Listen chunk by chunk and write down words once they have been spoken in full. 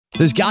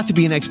There's got to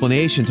be an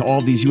explanation to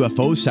all these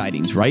UFO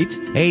sightings, right?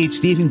 Hey, it's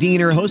Stephen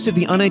Diener, host of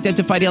the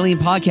Unidentified Alien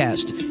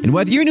Podcast. And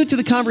whether you're new to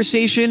the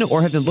conversation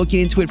or have been looking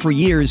into it for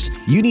years,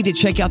 you need to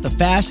check out the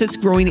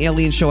fastest growing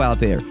alien show out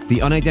there,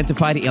 the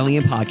Unidentified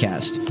Alien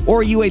Podcast,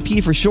 or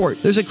UAP for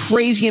short. There's a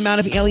crazy amount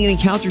of alien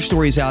encounter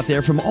stories out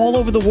there from all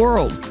over the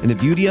world. And the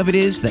beauty of it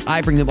is that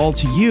I bring them all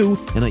to you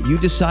and let you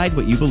decide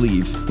what you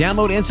believe.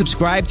 Download and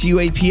subscribe to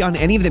UAP on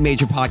any of the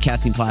major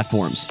podcasting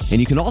platforms. And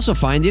you can also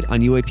find it on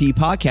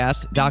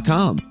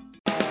UAPpodcast.com.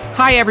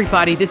 Hi,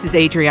 everybody. This is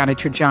Adriana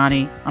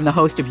Trajani. I'm the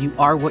host of You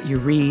Are What You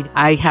Read.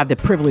 I have the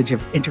privilege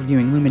of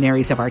interviewing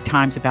luminaries of our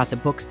times about the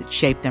books that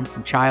shaped them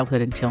from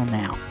childhood until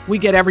now. We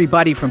get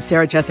everybody from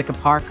Sarah Jessica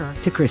Parker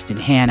to Kristen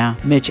Hanna,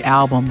 Mitch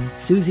Albom,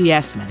 Susie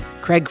Essman,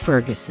 Craig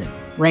Ferguson,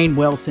 Rainn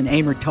Wilson,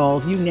 Amor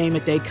Tolls, you name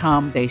it, they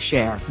come, they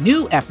share.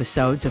 New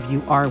episodes of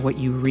You Are What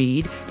You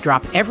Read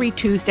drop every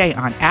Tuesday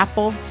on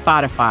Apple,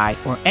 Spotify,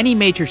 or any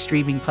major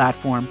streaming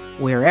platform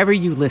wherever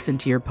you listen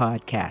to your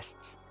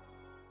podcasts.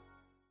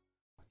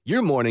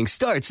 Your morning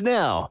starts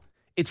now.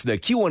 It's the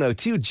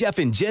Q102 Jeff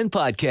and Jenn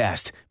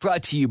podcast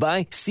brought to you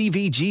by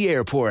CVG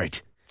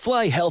Airport.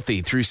 Fly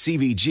healthy through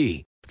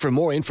CVG. For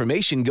more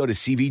information, go to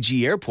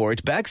CVG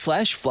Airport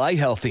 /fly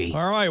healthy.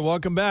 All right.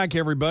 Welcome back,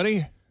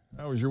 everybody.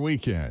 How was your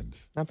weekend?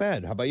 Not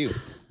bad. How about you?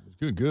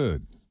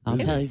 Good.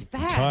 It was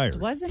fast,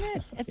 tired. wasn't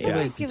it? It felt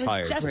like it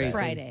was just Crazy.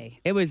 Friday.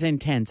 It was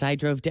intense. I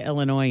drove to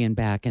Illinois and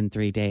back in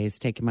 3 days,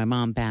 taking my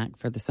mom back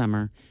for the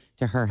summer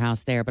to her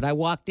house there. But I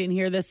walked in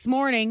here this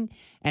morning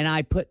and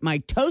I put my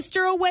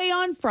toaster away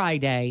on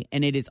Friday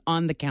and it is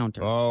on the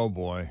counter. Oh,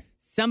 boy.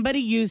 Somebody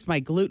used my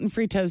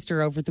gluten-free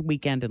toaster over the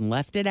weekend and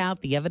left it out.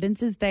 The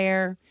evidence is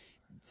there.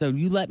 So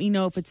you let me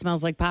know if it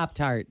smells like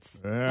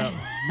Pop-Tarts.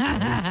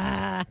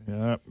 Yeah.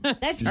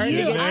 That's You're you.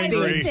 getting angry.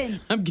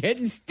 Listen, I'm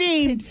getting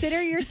steamed.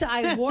 consider yourself.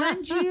 I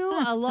warned you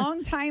a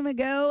long time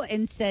ago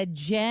and said,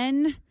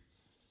 Jen,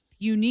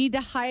 you need to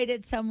hide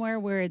it somewhere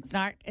where it's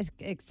not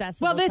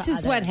accessible. Well, this to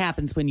is what others.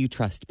 happens when you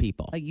trust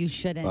people. But you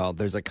shouldn't. Well,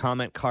 there's a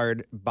comment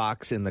card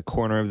box in the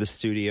corner of the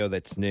studio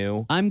that's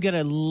new. I'm going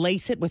to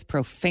lace it with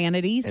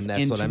profanities And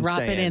and, that's what I'm drop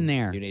saying. it in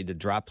there. You need to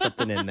drop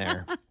something in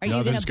there. Are you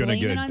Nothing's going going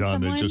to to blame get it on done.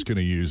 someone? They're just going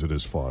to use it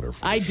as fodder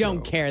for I the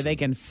don't show. care. They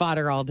can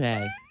fodder all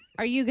day.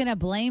 Are you going to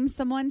blame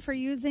someone for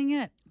using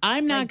it?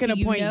 I'm not Like, going do to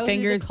you point know who the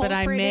fingers, but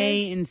I culprit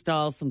may is?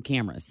 install some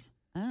cameras.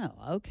 Oh,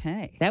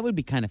 okay. That would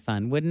be kind of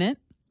fun, wouldn't it?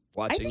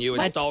 Watching think you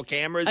that's- install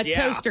cameras? A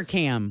Yeah. toaster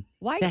cam.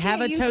 Why to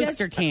have a can't you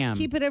toaster just cam?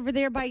 keep it over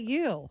there by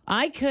you?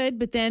 I could,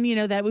 but then,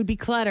 that would be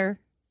clutter.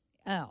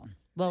 Oh,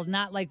 well,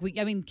 not like we.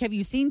 I mean, have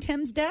you seen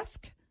Tim's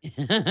desk?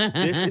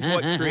 This is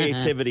what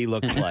creativity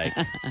looks like.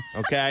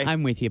 Okay?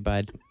 I'm with you,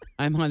 bud.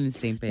 I'm on the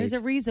same page. There's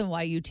a reason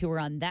why you two are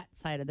on that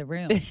side of the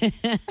room.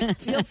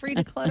 Feel free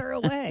to clutter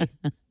away.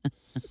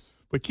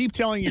 But keep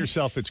telling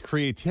yourself it's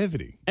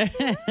creativity.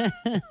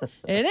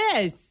 It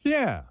is.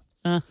 Yeah.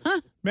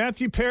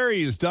 Matthew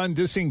Perry is done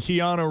dissing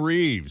Keanu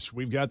Reeves.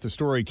 We've got the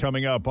story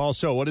coming up.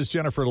 Also, what does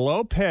Jennifer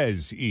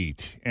Lopez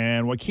eat?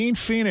 And Joaquin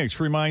Phoenix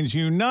reminds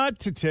you not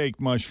to take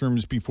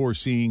mushrooms before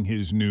seeing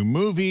his new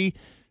movie.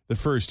 The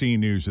first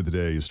E-News of the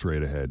day is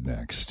straight ahead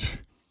next.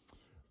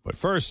 But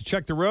first, to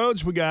check the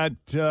roads, we got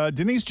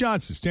Denise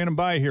Johnson standing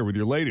by here with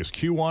your latest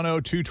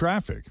Q102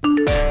 traffic.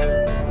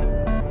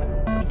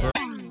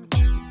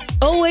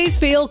 Always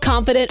feel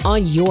confident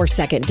on your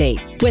second date.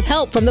 With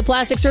help from the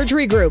Plastic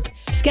Surgery Group.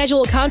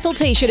 Schedule a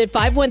consultation at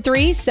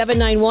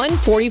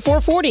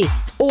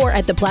 513-791-4440 or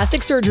at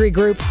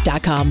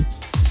theplasticsurgerygroup.com.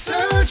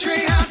 Surgery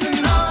has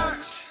an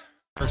art.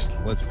 First,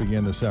 let's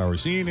begin this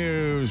hour's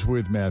E-News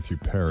with Matthew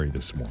Perry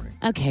this morning.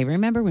 Okay,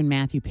 remember when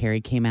Matthew Perry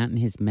came out in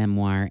his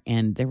memoir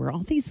and there were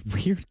all these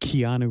weird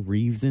Keanu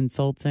Reeves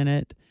insults in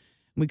it?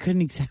 We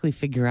couldn't exactly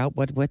figure out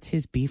what's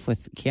his beef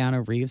with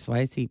Keanu Reeves.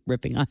 Why is he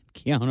ripping on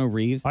Keanu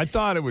Reeves? I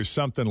thought it was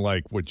something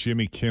like what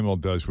Jimmy Kimmel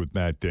does with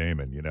Matt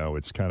Damon.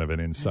 It's kind of an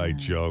inside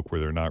joke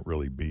where they're not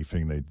really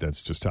beefing.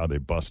 That's just how they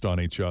bust on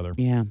each other.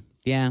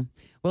 Yeah.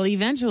 Well,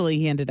 eventually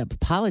he ended up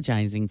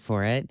apologizing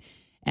for it.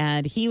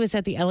 And he was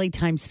at the LA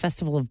Times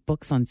Festival of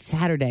Books on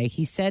Saturday.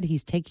 He said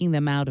he's taking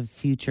them out of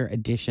future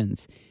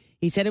editions.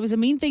 He said it was a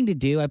mean thing to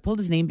do. I pulled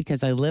his name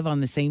because I live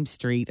on the same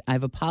street.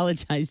 I've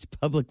apologized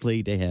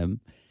publicly to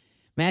him.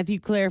 Matthew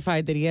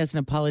clarified that he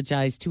hasn't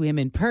apologized to him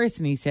in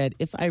person. He said,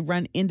 if I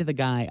run into the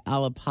guy,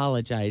 I'll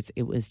apologize.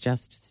 It was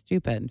just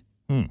stupid.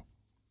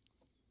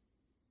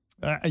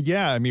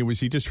 Yeah, I mean, was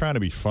he just trying to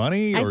be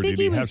funny, or did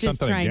he have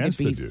something against the dude? I think he was just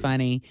trying to be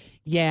funny.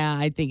 Yeah,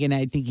 I think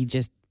he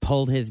just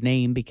pulled his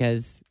name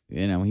because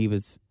he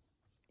was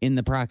in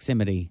the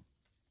proximity.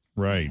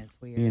 Right. That's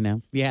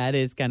weird. Yeah, it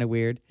is kind of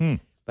weird,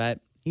 but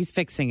he's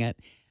fixing it.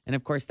 And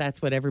of course,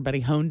 that's what everybody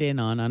honed in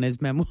on his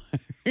memoir.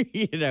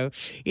 He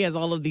has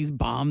all of these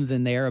bombs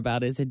in there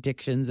about his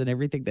addictions and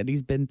everything that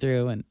he's been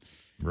through, and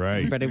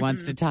everybody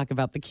wants to talk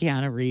about the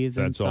Keanu Reeves.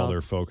 That's all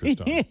they're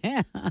focused on.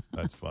 Yeah.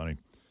 That's funny.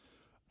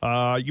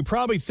 You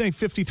probably think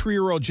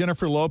 53-year-old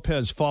Jennifer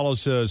Lopez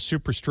follows a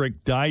super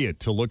strict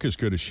diet to look as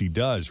good as she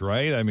does,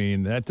 right? I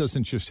mean, that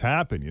doesn't just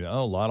happen,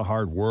 a lot of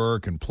hard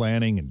work and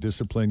planning and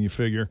discipline, you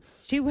figure.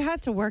 She has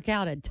to work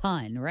out a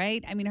ton,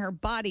 right? I mean, her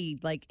body,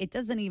 it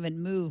doesn't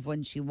even move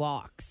when she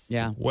walks.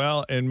 Yeah.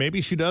 Well, and maybe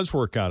she does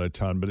work out a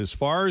ton, but as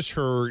far as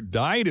her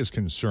diet is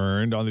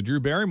concerned, on the Drew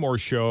Barrymore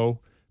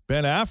show,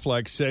 Ben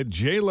Affleck said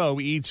J-Lo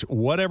eats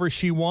whatever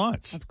she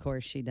wants. Of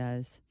course she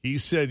does. He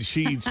said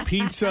she eats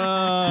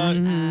pizza,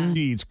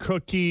 she eats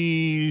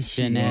cookies,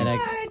 genetics,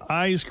 she eats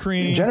ice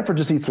cream. Jennifer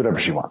just eats whatever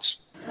she wants.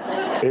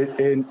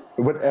 In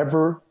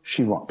whatever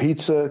she wants.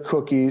 Pizza,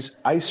 cookies,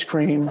 ice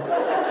cream,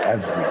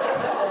 everything.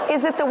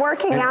 Is it the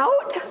working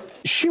out?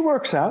 She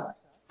works out.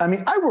 I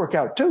mean, I work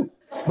out too.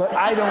 But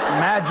I don't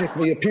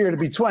magically appear to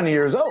be 20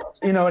 years old.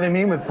 You know what I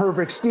mean? With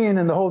perfect skin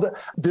and the whole...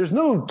 There's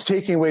no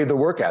taking away the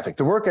work ethic.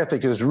 The work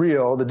ethic is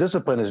real. The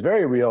discipline is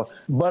very real.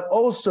 But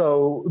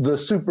also the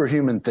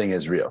superhuman thing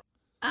is real.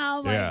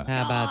 Oh, my God.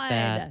 How about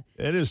that?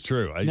 It is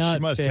true. She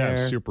must have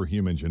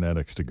superhuman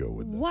genetics to go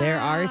with that. Wow. There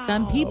are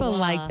some people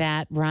like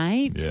that,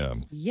 right? Yeah.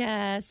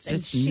 Yes. And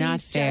Just she's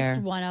not fair.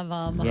 just one of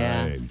them.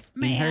 Yeah. Right.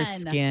 Man. Her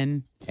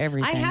skin,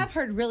 everything. I have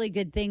heard really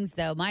good things,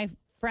 though. My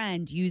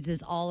friend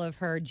uses all of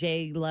her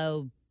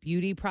J-Lo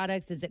beauty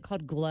products. Is it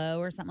called Glow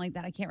or something like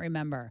that? I can't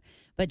remember.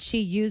 But she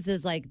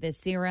uses the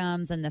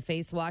serums and the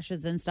face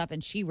washes and stuff,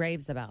 and she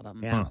raves about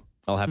them. Yeah.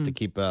 I'll have to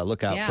keep a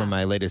lookout for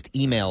my latest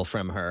email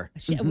from her.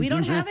 We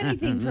don't have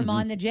anything from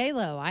on the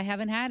J-Lo. I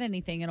haven't had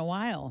anything in a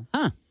while.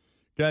 Huh.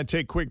 Got to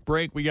take a quick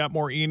break. We got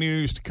more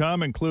e-news to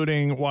come,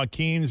 including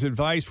Joaquin's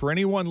advice for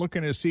anyone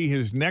looking to see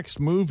his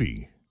next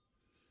movie.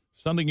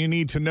 Something you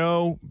need to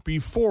know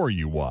before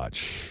you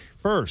watch.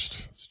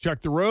 First, let's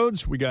check the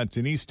roads. We got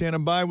Denise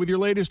standing by with your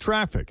latest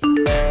traffic.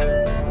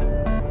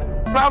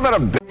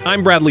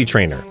 I'm Bradley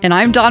Trainer. And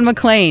I'm Don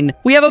McClain.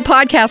 We have a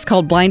podcast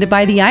called Blinded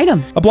by the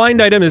Item. A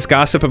blind item is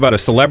gossip about a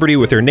celebrity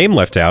with their name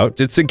left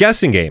out. It's a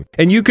guessing game,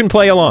 and you can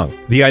play along.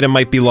 The item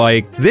might be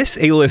like, this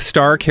A-list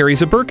star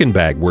carries a Birkin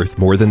bag worth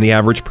more than the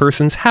average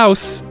person's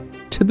house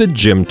to the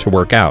gym to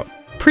work out.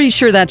 Pretty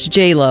sure that's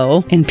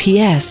J-Lo. And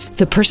P.S.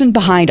 the person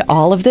behind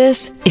all of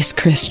this is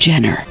Kris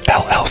Jenner,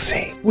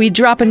 LLC. We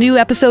drop a new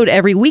episode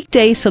every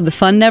weekday so the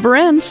fun never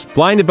ends.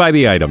 Blinded by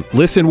the Item.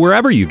 Listen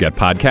wherever you get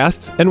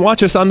podcasts and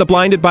watch us on the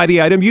Blinded by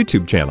the Item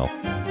YouTube channel.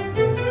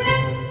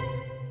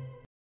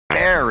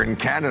 Air in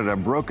Canada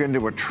broke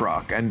into a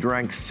truck and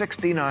drank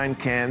 69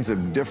 cans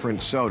of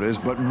different sodas,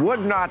 but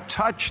would not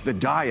touch the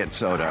diet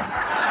soda.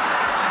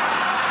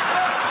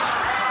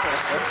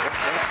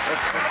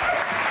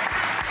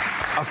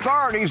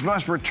 Authorities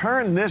must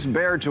return this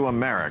bear to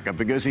America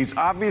because he's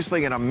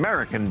obviously an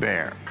American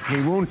bear.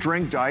 He won't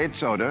drink diet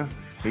soda,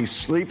 he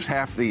sleeps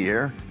half the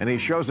year, and he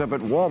shows up at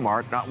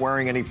Walmart not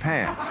wearing any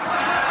pants.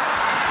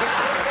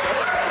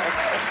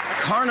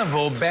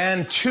 Carnival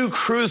banned 2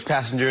 cruise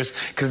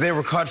passengers because they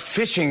were caught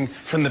fishing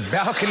from the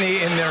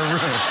balcony in their room.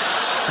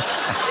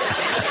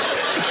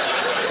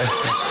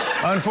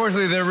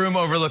 Unfortunately, their room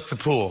overlooked the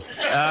pool.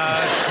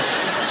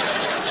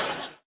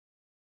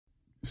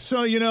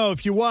 So,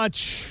 if you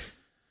watch...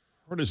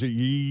 What is it?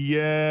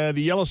 Yeah,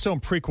 the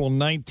Yellowstone prequel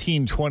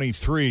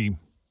 1923.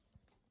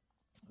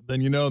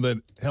 Then you know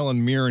that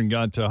Helen Mirren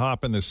got to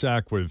hop in the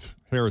sack with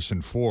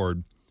Harrison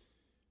Ford.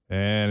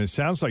 And it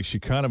sounds like she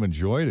kind of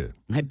enjoyed it.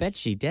 I bet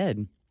she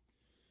did.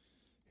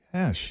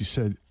 Yeah, she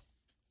said,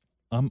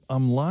 I'm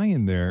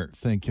lying there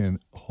thinking,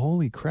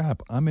 holy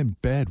crap, I'm in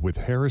bed with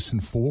Harrison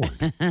Ford.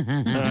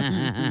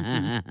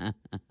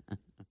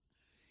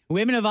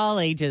 Women of all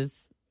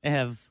ages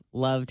have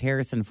loved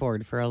Harrison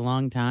Ford for a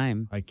long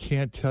time. I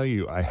can't tell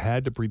you. I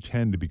had to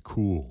pretend to be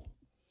cool.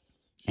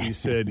 He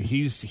said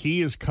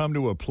he has come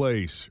to a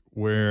place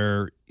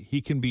where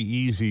he can be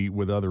easy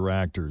with other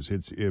actors.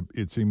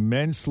 It's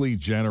immensely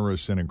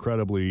generous and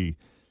incredibly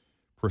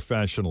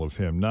professional of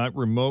him. Not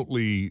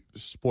remotely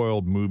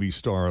spoiled movie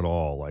star at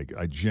all. Like,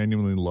 I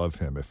genuinely love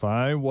him. If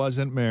I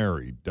wasn't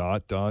married, ...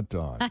 But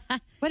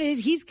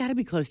he's got to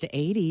be close to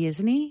 80,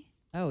 isn't he?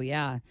 Oh,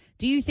 yeah.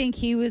 Do you think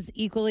he was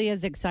equally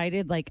as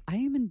excited? Like, I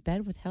am in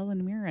bed with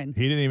Helen Mirren.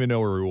 He didn't even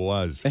know where he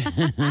was.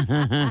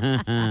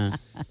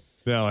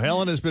 Now,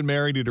 Helen has been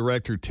married to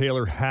director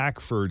Taylor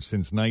Hackford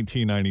since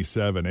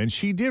 1997, and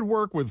she did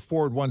work with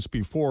Ford once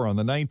before on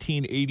the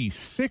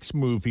 1986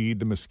 movie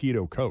The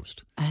Mosquito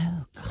Coast.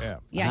 Oh, God.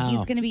 Yeah,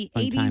 he's going to be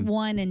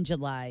 81 in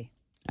July.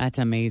 That's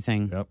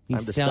amazing. Yep. He's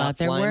Time to still stop out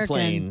there flying working.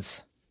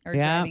 planes. Or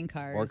driving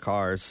cars. Or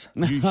cars.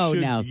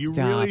 You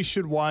really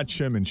should watch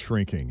him in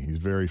Shrinking. He's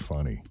very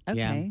funny.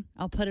 Okay.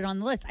 I'll put it on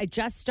the list. I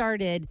just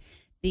started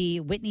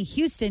the Whitney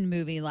Houston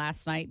movie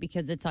last night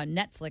because it's on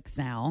Netflix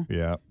now.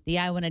 Yeah. The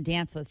I Want to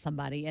Dance with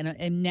Somebody.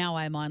 And now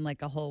I'm on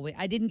like a whole week.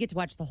 I didn't get to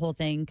watch the whole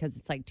thing because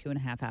it's like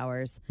 2.5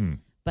 hours.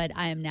 But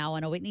I am now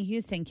on a Whitney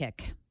Houston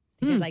kick.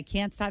 because I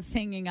can't stop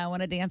singing I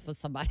Want to Dance with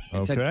Somebody.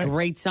 It's a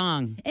great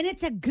song. And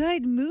it's a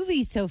good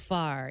movie so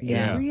far.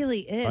 Yeah. It really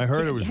is. I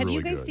heard it was Have really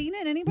you guys good. seen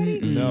it?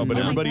 Anybody? No, but Oh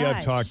my everybody I've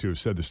gosh. talked to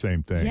said the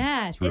same thing.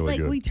 Yes. It's really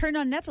good. We turned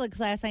on Netflix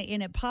last night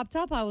and it popped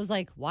up. I was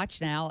like,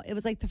 watch now. It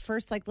was like the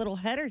first like little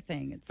header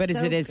thing. It's But is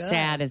so it as good.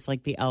 sad as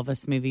like the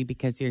Elvis movie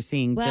because you're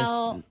seeing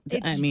Well,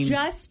 just, it's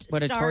just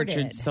what a started,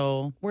 tortured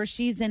soul. Where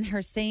she's in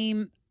her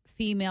same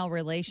female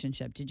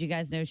relationship. Did you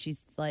guys know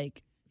she's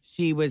like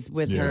she was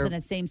with she her was in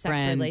a same sex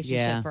friend,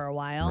 relationship for a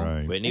while?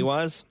 Right. Whitney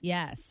was?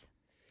 Yes.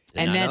 Did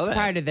And not know that's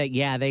that. part of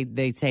the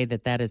they say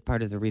that is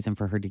part of the reason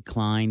for her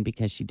decline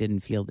because she didn't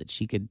feel that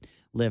she could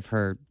live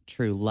her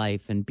true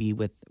life and be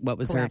with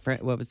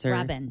Correct. what was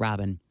her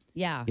Robin.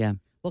 Yeah. Yeah.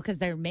 Well, because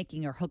they're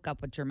making her hook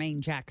up with Jermaine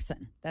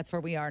Jackson. That's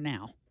where we are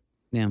now.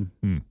 Yeah.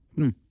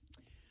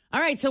 All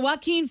right, so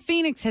Joaquin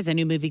Phoenix has a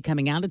new movie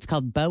coming out. It's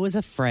called Beau is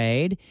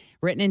Afraid,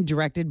 written and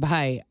directed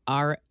by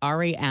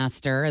Ari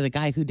Aster, the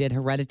guy who did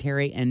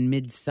Hereditary and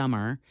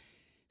Midsommar.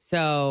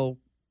 So,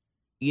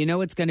 you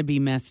know it's going to be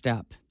messed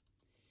up.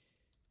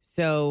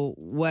 So,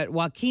 what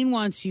Joaquin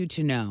wants you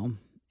to know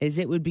is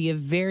it would be a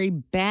very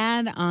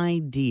bad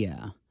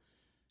idea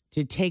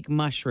to take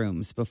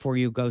mushrooms before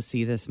you go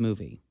see this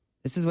movie.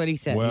 This is what he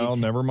said. Well,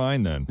 never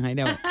mind then. I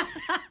know.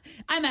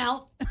 I'm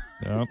out.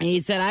 Yep. He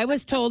said, I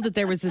was told that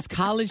there was this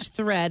college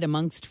thread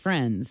amongst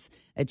friends,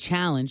 a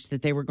challenge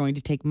that they were going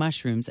to take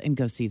mushrooms and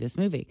go see this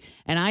movie.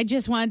 And I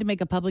just wanted to make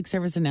a public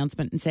service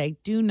announcement and say,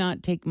 do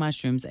not take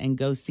mushrooms and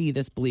go see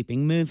this bleeping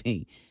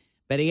movie.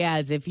 But he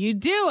adds, if you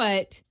do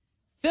it,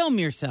 film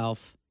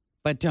yourself,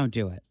 but don't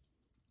do it.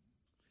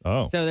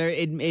 Oh. So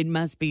it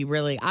must be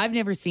really, I've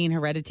never seen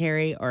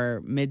Hereditary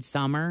or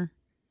Midsommar.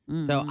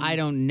 So I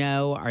don't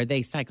know. Are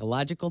they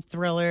psychological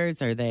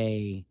thrillers? Are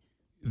they...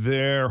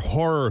 They're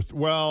horror.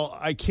 Well,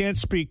 I can't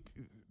speak.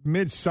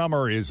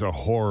 Midsummer is a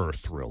horror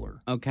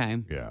thriller. Okay.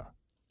 Yeah.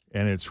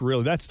 And it's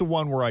really, that's the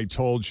one where I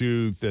told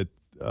you that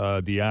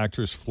the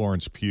actress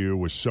Florence Pugh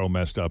was so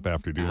messed up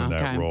after doing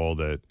that role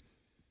that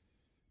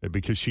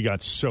because she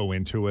got so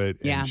into it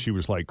and she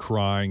was like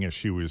crying as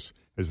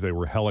they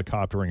were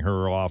helicoptering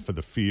her off of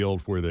the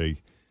field where the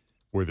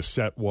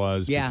set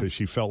was because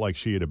she felt like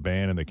she had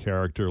abandoned the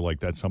character. Like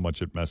that's how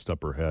much it messed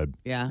up her head.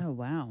 Yeah. Oh,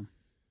 wow.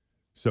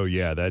 So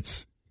yeah,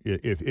 that's,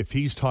 if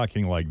he's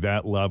talking like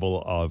that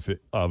level of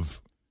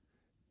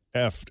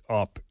effed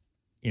up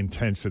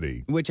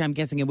intensity. Which I'm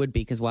guessing it would be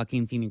because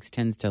Joaquin Phoenix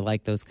tends to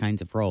like those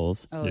kinds of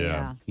roles. Oh,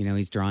 yeah. You know,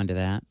 he's drawn to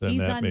that. Then He's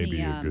that on may the,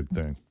 be a good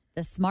thing.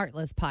 The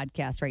Smartless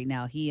podcast right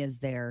now. He is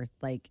their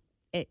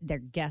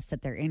guest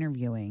that they're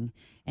interviewing.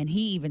 And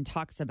he even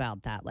talks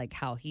about that, like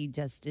how he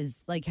just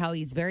is, like how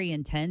he's very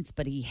intense,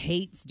 but he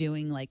hates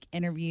doing like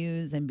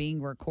interviews and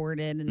being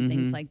recorded and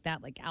things like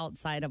that, like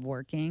outside of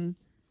working.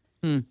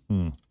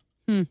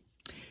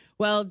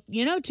 Well,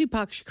 you know,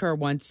 Tupac Shakur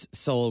once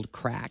sold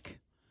crack,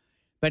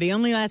 but he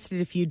only lasted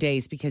a few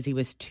days because he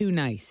was too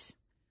nice.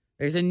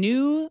 There's a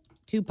new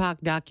Tupac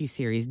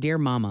docuseries, Dear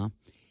Mama,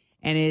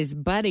 and his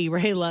buddy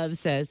Ray Love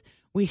says,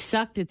 we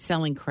sucked at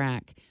selling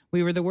crack.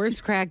 We were the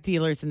worst crack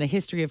dealers in the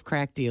history of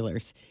crack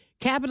dealers.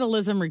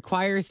 Capitalism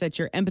requires that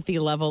your empathy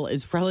level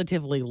is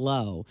relatively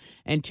low,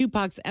 and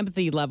Tupac's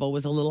empathy level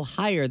was a little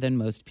higher than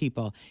most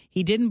people.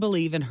 He didn't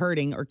believe in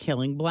hurting or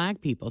killing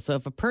black people. So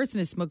if a person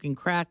is smoking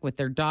crack with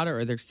their daughter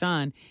or their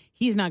son,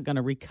 he's not going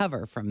to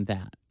recover from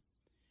that.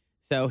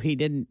 So he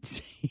wouldn't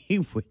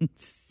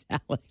sell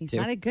it. He's to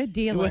not a good He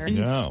dealer.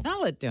 wouldn't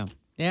sell it to him.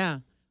 Yeah.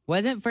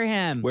 Wasn't for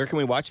him. Where can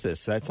we watch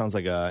this? That sounds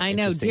like a I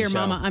know, interesting Dear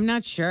show. Mama. I'm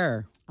not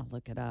sure. I'll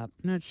look it up.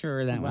 I'm not sure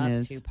where that Love one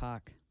is.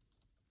 Tupac.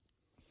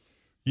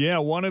 Yeah,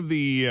 one of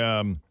the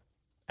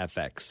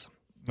FX.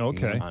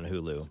 Okay. On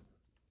Hulu.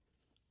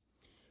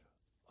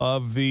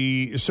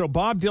 So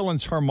Bob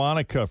Dylan's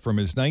harmonica from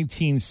his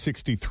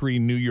 1963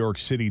 New York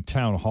City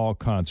Town Hall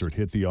concert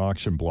hit the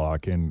auction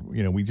block, and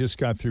we just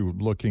got through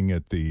looking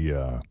at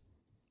the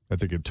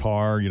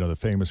guitar, the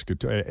famous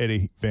guitar,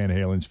 Eddie Van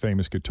Halen's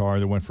famous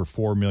guitar that went for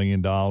 $4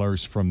 million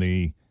from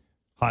the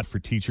Hot for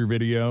Teacher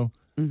video.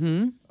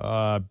 Mm-hmm.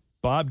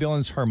 Bob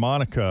Dylan's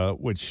harmonica,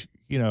 which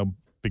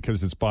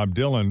because it's Bob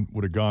Dylan,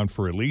 would have gone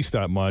for at least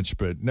that much,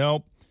 but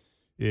nope,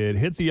 it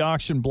hit the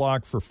auction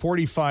block for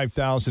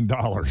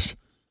 $45,000.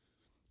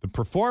 The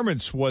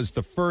performance was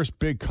the first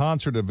big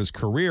concert of his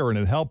career, and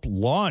it helped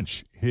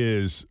launch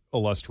his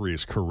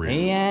illustrious career.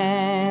 The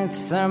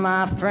answer,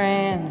 my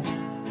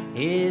friend,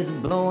 is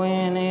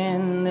blowing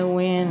in the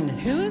wind.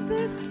 Who is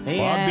this? The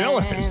Bob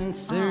Dylan.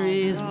 answer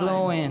is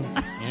blowing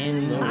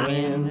in the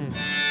wind.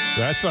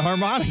 That's the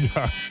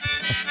harmonica.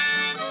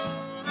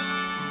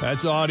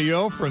 That's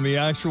audio from the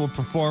actual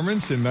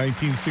performance in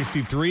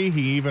 1963.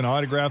 He even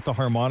autographed the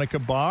harmonica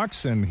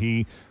box, and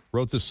he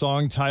wrote the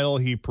song title.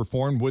 He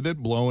performed with it,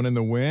 Blowing in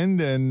the Wind,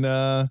 and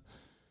it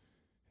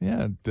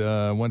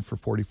went for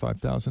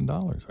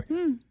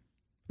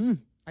 $45,000.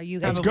 Are you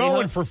guys It's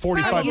going for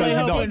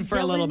 $45,000. Hoping for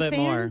a little bit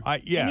more.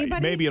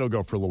 Anybody? Maybe it'll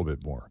go for a little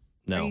bit more.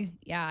 No.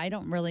 I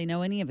don't really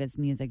know any of his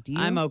music. Do you?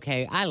 I'm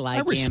okay. I like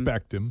I him.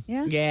 respect him.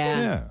 Yeah.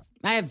 Yeah.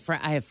 I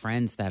have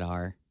friends that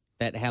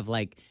have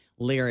like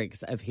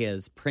lyrics of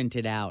his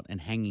printed out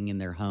and hanging in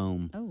their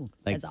home. Oh,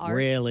 like as art?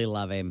 really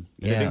love him.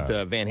 I think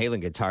the Van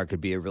Halen guitar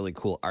could be a really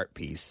cool art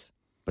piece,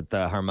 but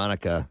the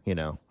harmonica, it's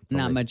Not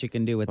only- much you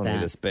can do with only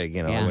that. this big,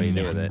 Yeah. what do you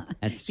do with it?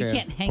 That's true. You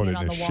can't hang Put it it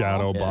on in the a wall.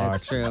 shadow That's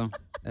box. true.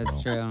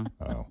 That's true.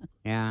 Oh.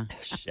 Yeah.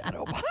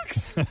 Shadow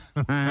box.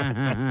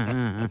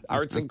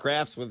 Arts and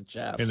crafts with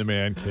Jeff. In the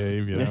man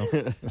cave,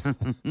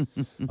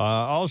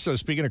 Also,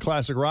 speaking of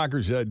classic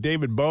rockers,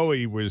 David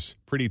Bowie was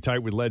pretty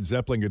tight with Led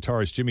Zeppelin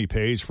guitarist Jimmy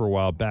Page for a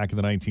while back in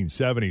the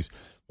 1970s.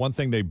 One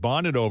thing they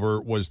bonded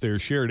over was their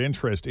shared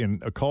interest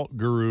in occult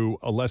guru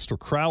Aleister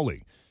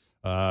Crowley.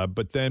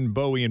 But then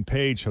Bowie and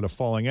Page had a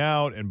falling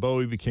out, and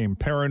Bowie became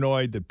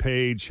paranoid that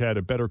Page had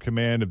a better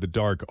command of the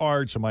dark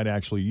arts and might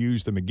actually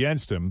use them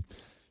against him.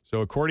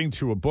 So according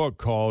to a book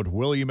called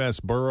William S.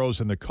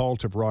 Burroughs and the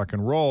Cult of Rock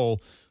and Roll,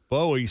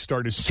 Bowie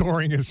started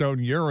storing his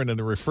own urine in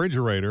the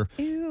refrigerator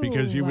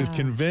because he was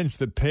convinced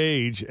that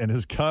Page and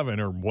his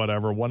coven or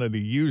whatever wanted to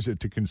use it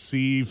to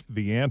conceive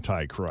the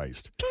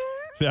Antichrist.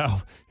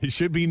 Now, it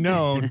should be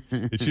noted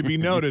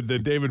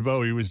that David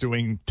Bowie was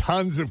doing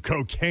tons of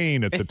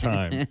cocaine at the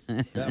time.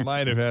 That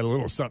might have had a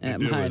little something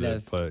to do with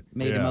it. But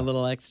made him a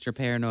little extra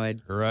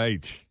paranoid.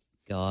 Right.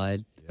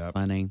 God,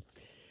 funny.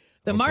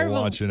 The Don't Marvel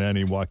go watching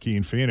any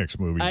Joaquin Phoenix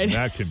movies in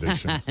that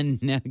condition.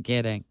 No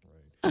kidding.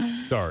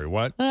 Sorry,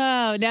 what?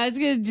 Oh, now I was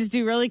going to just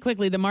do really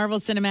quickly. The Marvel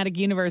Cinematic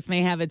Universe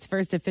may have its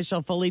first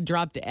official fully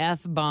dropped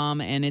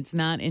F-bomb, and it's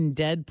not in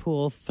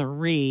Deadpool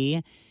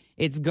 3.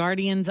 It's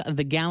Guardians of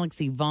the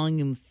Galaxy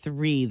Volume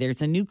 3.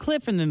 There's a new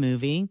clip from the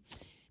movie.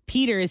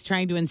 Peter is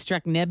trying to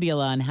instruct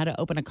Nebula on how to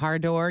open a car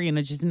door,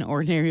 just an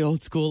ordinary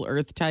old school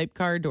Earth type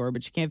car door,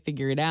 but she can't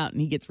figure it out.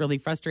 And he gets really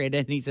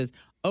frustrated and he says,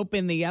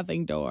 "Open the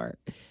effing door."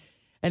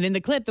 And in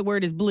the clip, the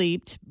word is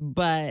bleeped,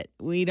 but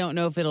we don't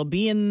know if it'll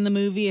be in the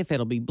movie, if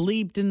it'll be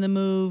bleeped in the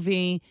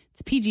movie.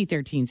 It's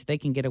PG-13, so they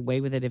can get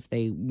away with it if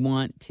they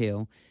want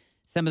to.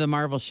 Some of the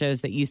Marvel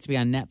shows that used to be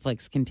on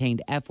Netflix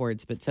contained F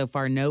words, but so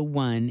far no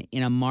one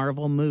in a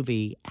Marvel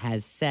movie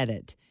has said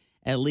it,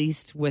 at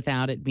least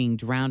without it being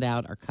drowned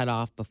out or cut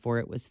off before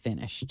it was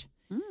finished.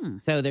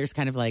 So there's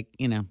kind of like,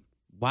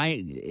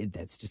 why?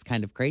 That's just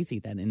kind of crazy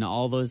that in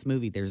all those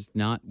movies, there's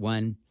not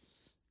one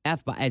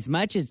F-bomb. As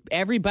much as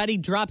everybody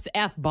drops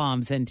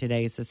F-bombs in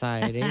today's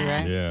society,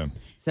 right? Yeah.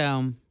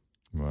 So,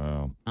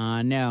 wow.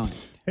 No.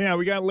 Yeah,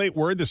 we got late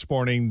word this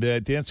morning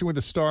that Dancing with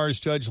the Stars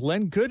judge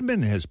Len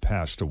Goodman has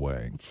passed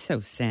away. It's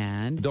so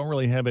sad. Don't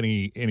really have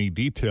any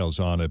details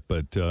on it,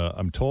 but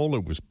I'm told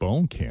it was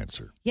bone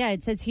cancer. Yeah,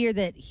 it says here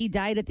that he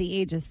died at the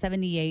age of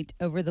 78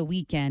 over the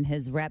weekend,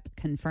 his rep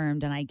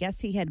confirmed. And I guess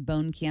he had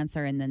bone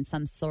cancer and then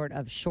some sort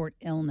of short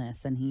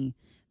illness, and he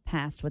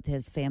passed with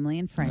his family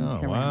and friends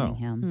surrounding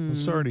him. I'm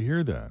sorry to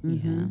hear that.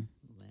 Yeah.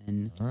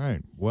 All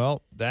right.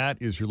 Well, that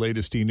is your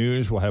latest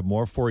e-news. We'll have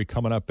more for you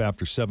coming up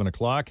after 7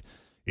 o'clock.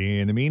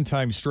 In the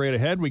meantime, straight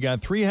ahead, we got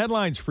 3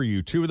 headlines for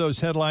you. 2 of those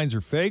headlines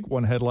are fake.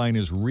 1 headline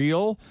is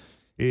real.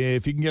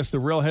 If you can guess the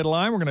real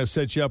headline, we're going to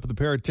set you up with a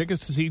pair of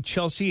tickets to see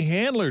Chelsea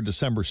Handler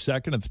December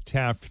 2nd at the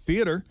Taft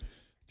Theater.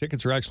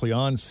 Tickets are actually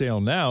on sale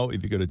now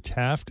if you go to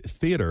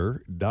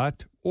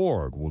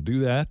tafttheater.org. We'll do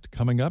that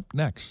coming up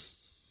next.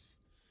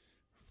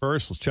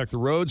 First, let's check the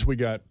roads. We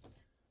got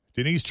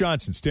Denise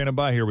Johnson standing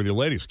by here with your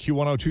latest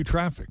Q102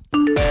 traffic.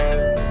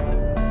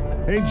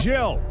 Hey,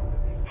 Jill.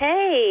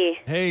 Hey.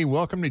 Hey,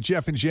 welcome to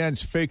Jeff and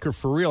Jen's Fake or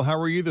For Real. How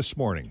are you this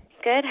morning?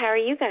 Good. How are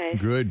you guys?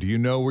 Good. Do you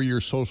know where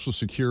your Social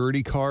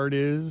Security card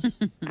is?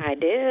 I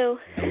do.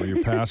 Know where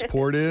your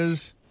passport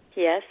is?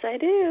 Yes, I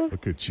do.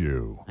 Look at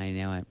you. I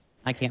know it.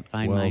 I can't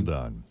find well mine.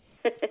 Done.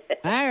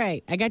 All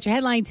right. I got your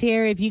headlines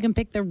here. If you can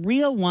pick the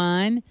real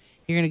one,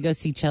 you're going to go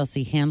see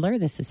Chelsea Handler.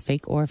 This is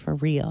Fake or For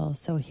Real.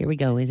 So here we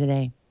go. Is it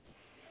A?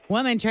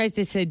 Woman tries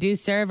to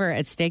seduce server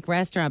at steak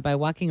restaurant by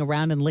walking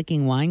around and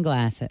licking wine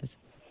glasses.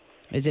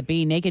 Is it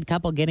B? Naked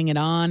couple getting it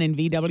on in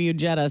VW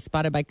Jetta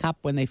spotted by cop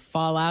when they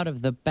fall out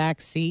of the back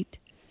seat?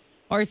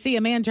 Or C?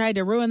 A man tried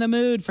to ruin the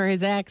mood for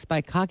his ex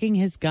by cocking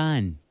his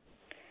gun.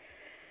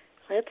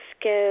 Let's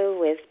go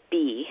with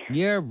B.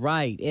 You're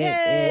right.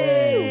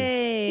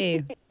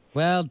 It is.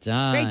 Well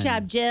done. Great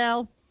job,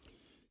 Jill.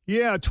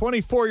 Yeah, a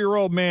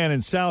 24-year-old man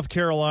in South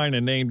Carolina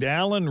named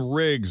Alan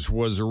Riggs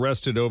was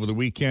arrested over the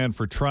weekend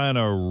for trying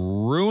to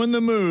ruin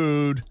the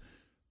mood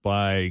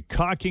by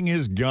cocking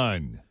his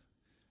gun.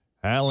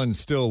 Alan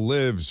still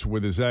lives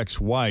with his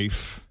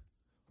ex-wife.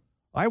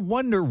 I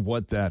wonder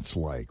what that's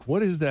like.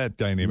 What is that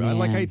dynamic?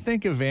 Yeah. I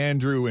think of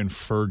Andrew and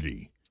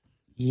Fergie.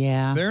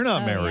 Yeah. They're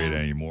not married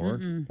anymore.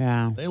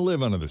 Yeah. They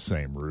live under the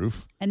same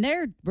roof. And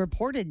they're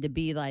reported to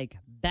be like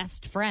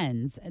best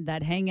friends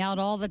that hang out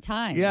all the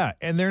time. Yeah,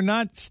 and they're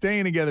not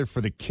staying together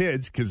for the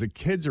kids because the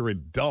kids are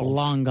adults.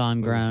 Long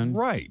gone grown.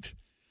 Right.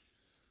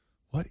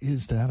 What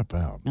is that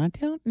about? I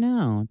don't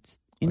know. It's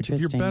interesting.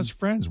 Like if you're best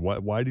friends,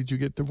 why did you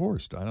get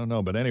divorced? I don't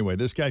know. But anyway,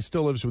 this guy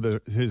still lives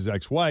with his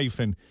ex-wife,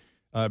 and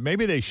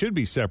maybe they should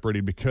be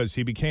separated because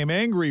he became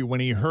angry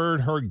when he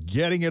heard her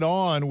getting it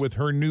on with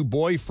her new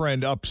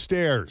boyfriend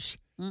upstairs.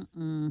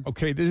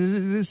 Okay,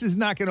 this is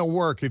not going to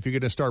work if you're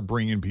going to start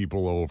bringing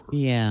people over.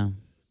 Yeah.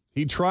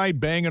 He tried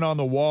banging on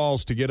the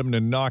walls to get him to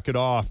knock it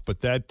off,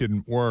 but that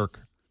didn't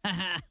work.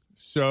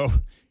 So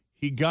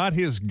he got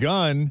his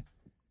gun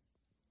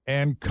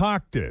and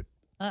cocked it.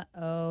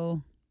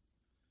 Uh-oh.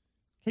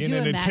 Could In you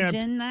an imagine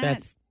attempt- that?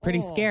 That's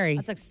pretty scary.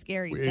 That's a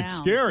scary sound. It's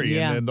scary.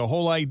 Yeah. And then the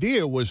whole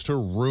idea was to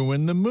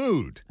ruin the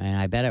mood. And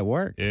I bet it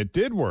worked. It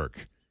did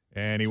work.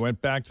 And he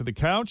went back to the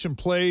couch and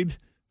played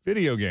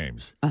video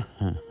games.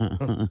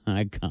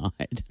 My God.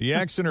 The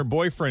ex and her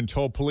boyfriend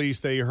told police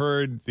they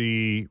heard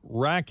the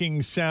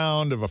racking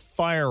sound of a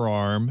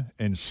firearm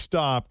and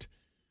stopped.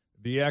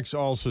 The ex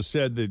also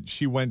said that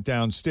she went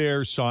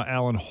downstairs, saw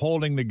Alan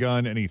holding the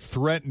gun, and he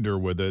threatened her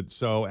with it.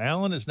 So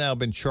Alan has now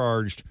been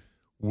charged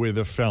with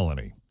a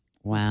felony.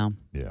 Wow.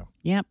 Yeah.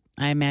 Yep.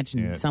 I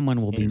imagine Yeah.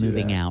 someone will be Can't do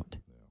moving that. out.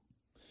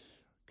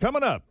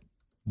 Coming up,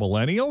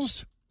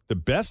 millennials, the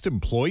best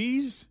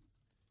employees,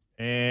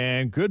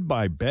 and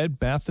goodbye Bed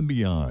Bath &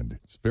 Beyond.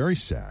 It's very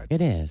sad.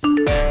 It is.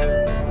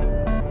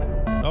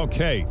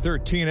 Okay,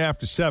 13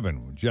 after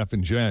 7. Jeff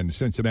and Jen,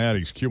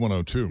 Cincinnati's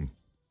Q102.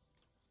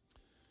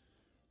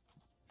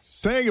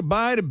 Say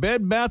goodbye to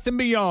Bed Bath &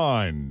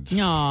 Beyond.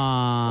 Aww.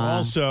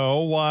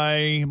 Also,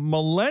 why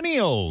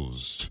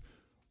millennials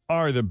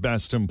are the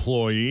best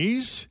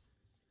employees.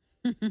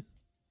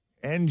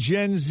 And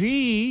Gen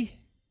Zers,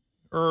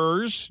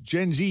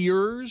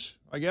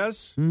 I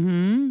guess,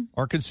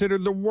 are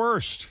considered the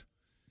worst.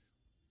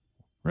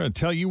 We're going to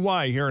tell you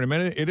why here in a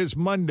minute. It is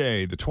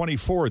Monday, the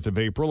 24th of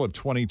April of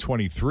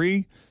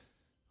 2023.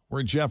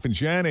 We're Jeff and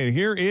Jen, and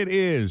here it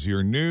is,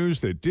 your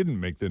news that didn't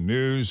make the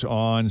news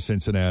on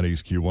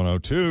Cincinnati's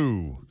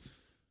Q102.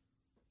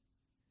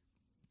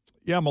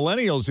 Yeah,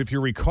 millennials, if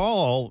you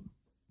recall,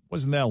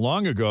 wasn't that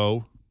long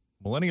ago,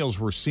 millennials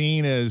were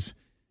seen as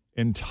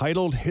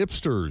entitled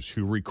hipsters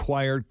who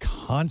required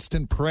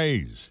constant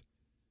praise.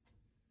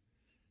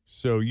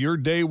 So your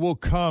day will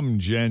come,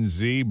 Gen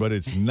Z, but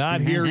it's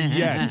not here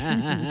yet.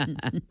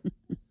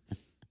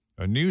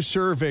 A new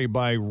survey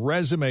by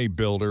Resume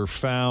Builder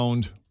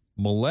found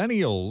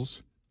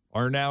millennials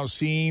are now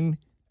seen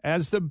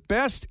as the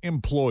best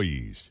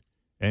employees,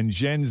 and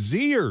Gen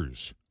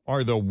Zers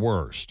are the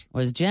worst.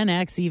 Was Gen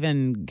X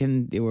even,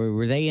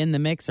 were they in the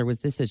mix, or was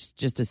this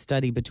just a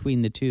study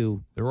between the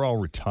two? They're all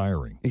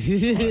retiring. It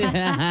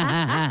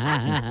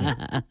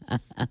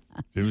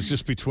was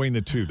just between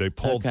the two. They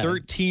polled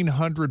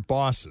 1,300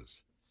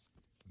 bosses.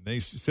 They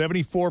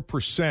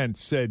 74%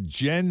 said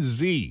Gen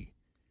Z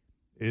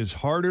is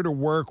harder to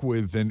work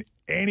with than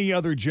any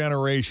other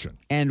generation.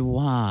 And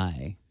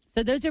why?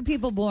 So those are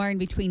people born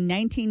between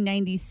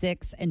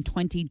 1996 and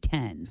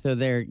 2010. So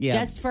they're,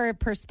 Just for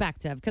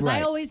perspective. Because I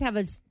Right. always have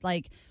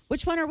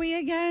which one are we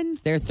again?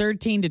 They're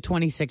 13 to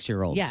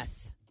 26-year-olds.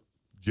 Yes.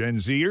 Gen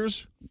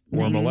Zers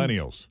or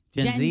millennials?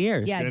 Gen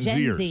Zers. Yeah, Gen Gen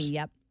Zers. Z,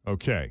 yep.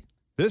 Okay.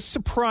 This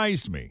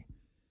surprised me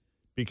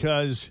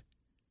because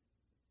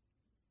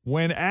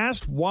when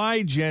asked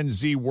why Gen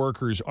Z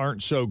workers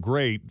aren't so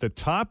great, the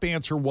top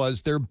answer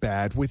was they're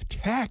bad with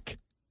tech.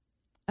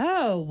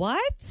 Oh,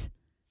 what?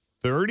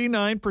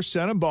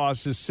 39% of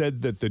bosses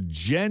said that the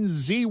Gen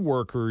Z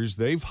workers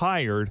they've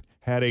hired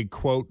had a,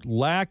 quote,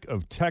 lack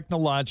of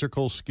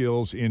technological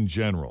skills in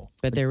general.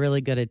 But they're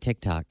really good at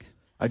TikTok.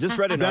 I just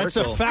read an That's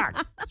article. a fact.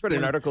 I just read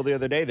an article the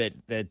other day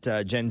that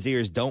Gen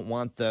Zers don't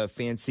want the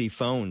fancy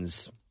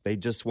phones. They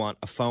just want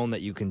a phone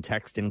that you can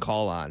text and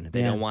call on.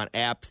 They don't want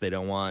apps. They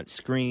don't want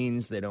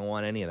screens. They don't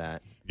want any of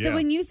that. So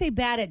when you say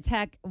bad at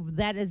tech,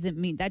 that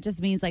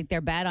just means like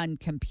they're bad on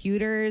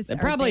computers. They're or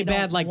probably they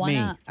don't bad like me.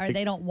 Or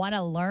they don't want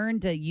to learn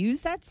to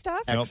use that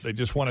stuff? Nope, they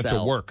just want it to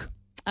Excel. work.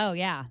 Oh,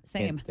 yeah.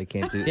 Same. They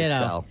can't do Ditto.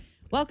 Excel.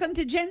 Welcome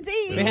to Gen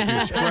Z. They don't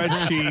do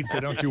spreadsheets. They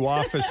don't do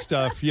office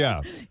stuff.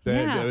 Yeah.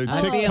 Yeah.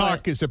 I feel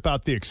TikTok is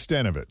about the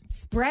extent of it.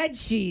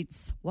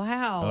 Spreadsheets.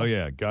 Wow. Oh,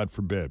 yeah. God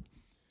forbid.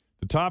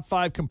 The top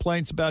 5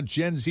 complaints about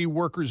Gen Z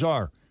workers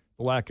are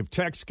the lack of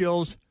tech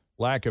skills,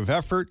 lack of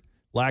effort,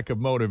 lack of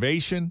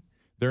motivation.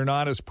 They're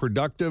not as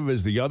productive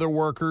as the other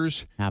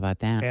workers. How about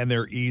that? And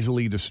they're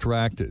easily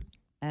distracted.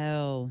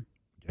 Oh.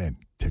 Again,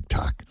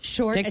 TikTok.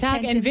 Short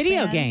TikTok attention and video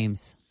spans.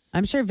 games.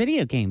 I'm sure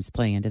video games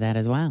play into that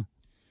as well.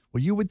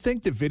 Well, you would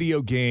think that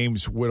video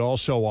games would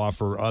also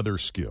offer other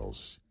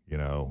skills,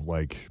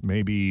 like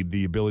maybe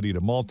the ability to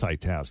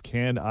multitask,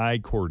 hand-eye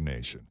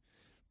coordination.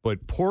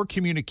 But poor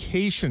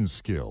communication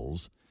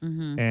skills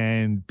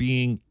and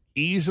being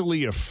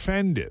easily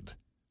offended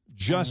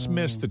just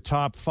missed the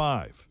top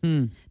 5.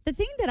 The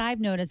thing that I've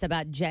noticed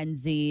about Gen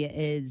Z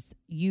is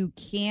you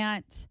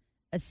can't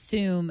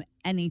assume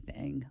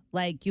anything.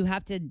 Like you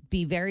have to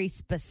be very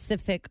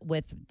specific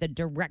with the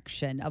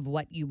direction of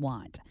what you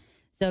want.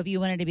 So if you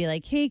wanted to be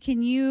like, hey,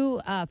 can you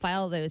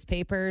file those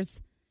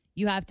papers?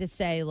 You have to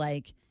say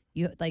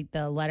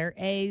the letter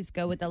A's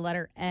go with the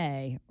letter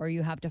A, or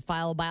you have to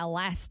file by a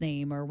last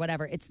name or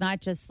whatever. It's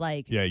not just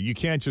like. Yeah, you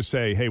can't just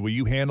say, hey, will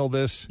you handle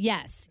this?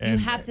 Yes, And-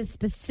 you have to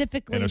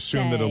specifically And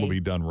assume say, that it'll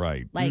be done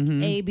right. like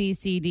A, B,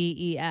 C, D,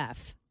 E,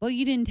 F. Well,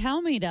 you didn't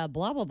tell me to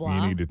blah, blah, blah.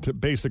 You need to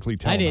basically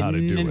tell I them how to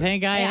do didn't it.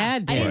 think I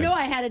had to. I didn't know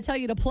I had to tell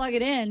you to plug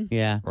it in.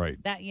 Yeah. Right.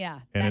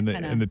 And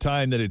in the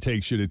time that it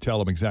takes you to tell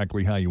them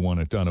exactly how you want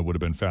it done, it would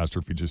have been faster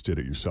if you just did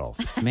it yourself.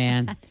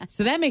 Man.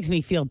 So that makes me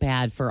feel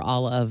bad for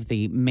all of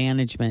the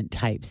management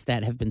types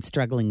that have been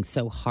struggling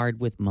so hard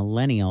with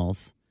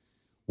millennials.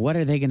 What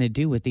are they going to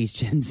do with these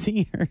Gen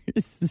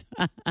Zers?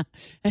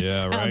 It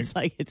sounds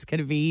like it's going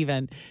to be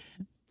even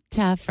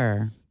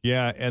tougher.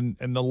 Yeah, and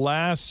the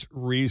last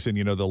reason,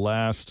 the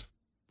last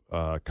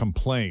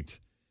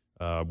complaint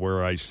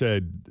where I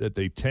said that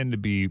they tend to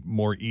be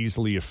more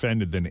easily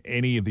offended than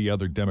any of the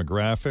other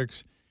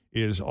demographics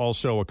is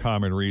also a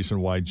common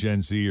reason why Gen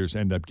Zers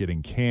end up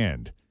getting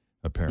canned,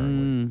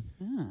 apparently.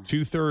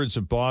 2/3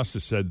 of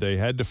bosses said they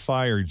had to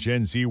fire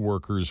Gen Z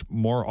workers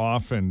more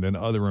often than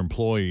other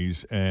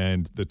employees,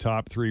 and the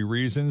top 3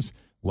 reasons: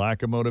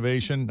 lack of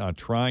motivation, not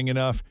trying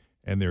enough,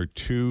 and they're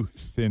too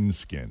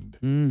thin-skinned.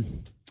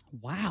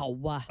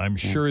 Wow. I'm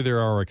sure there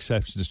are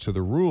exceptions to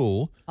the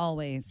rule.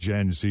 Always.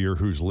 Gen Zer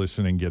who's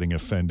listening getting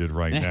offended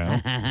right now.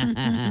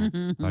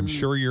 I'm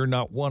sure you're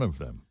not one of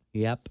them.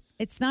 Yep.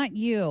 It's not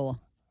you.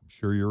 I'm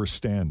sure you're a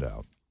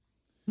standout.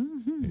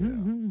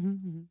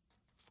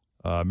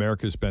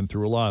 America's been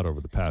through a lot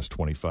over the past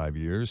 25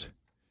 years.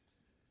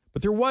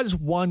 But there was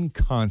one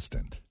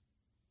constant.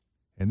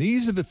 And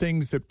these are the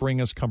things that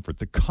bring us comfort,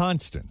 the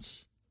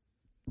constants,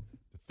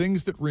 the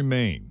things that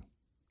remain,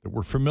 that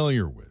we're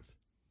familiar with.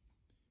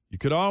 You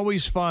could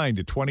always find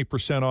a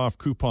 20% off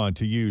coupon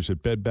to use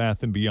at Bed Bath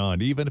 &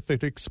 Beyond, even if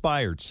it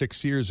expired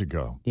 6 years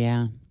ago.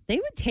 Yeah. They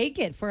would take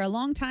it for a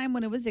long time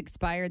when it was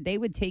expired. They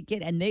would take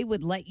it and they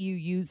would let you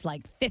use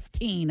like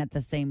 15 at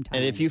the same time.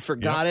 And if you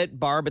forgot it,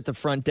 Barb at the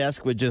front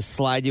desk would just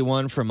slide you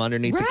one from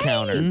underneath the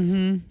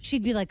counter.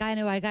 She'd be like, I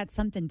know I got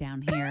something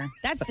down here.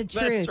 That's the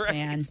truth,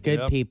 man.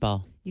 Good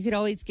people. You could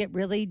always get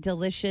really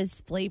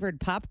delicious flavored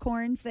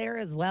popcorns there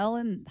as well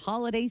in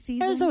holiday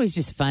season. It's always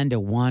just fun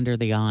to wander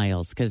the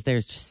aisles because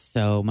there's just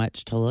so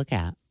much to look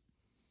at.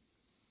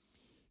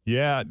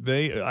 Yeah,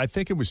 I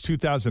think it was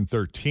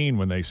 2013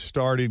 when they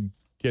started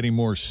getting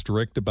more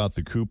strict about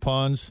the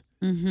coupons.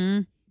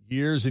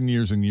 Years and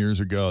years and years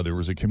ago, there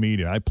was a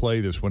comedian. I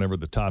play this whenever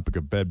the topic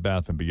of Bed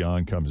Bath &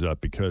 Beyond comes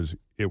up because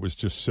it was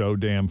just so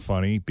damn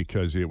funny,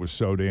 because it was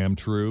so damn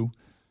true.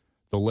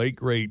 The late,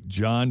 great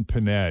John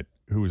Panette,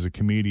 who was a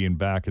comedian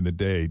back in the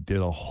day, did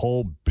a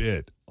whole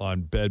bit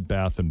on Bed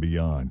Bath &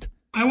 Beyond.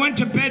 I went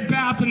to Bed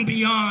Bath &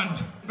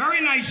 Beyond.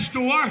 Very nice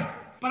store,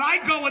 but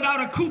I go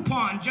without a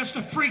coupon just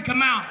to freak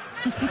them out.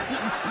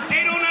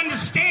 They don't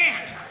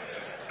understand,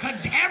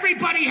 because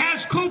everybody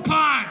has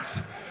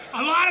coupons.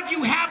 A lot of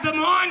you have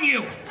them on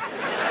you.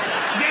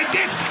 They're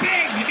this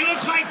big. You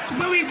look like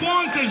Willy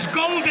Wonka's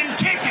golden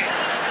ticket.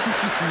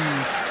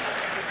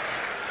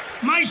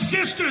 My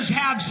sisters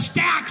have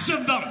stacks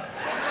of them.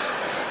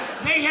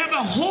 They have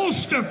a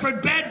holster for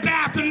Bed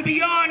Bath &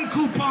 Beyond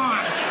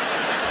coupon.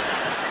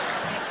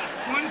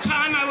 One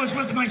time I was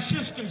with my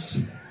sisters,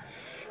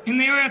 and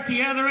they were at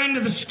the other end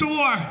of the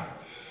store,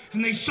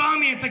 and they saw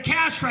me at the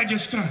cash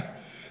register.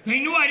 They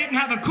knew I didn't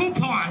have a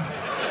coupon.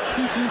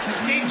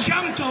 They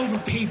jumped over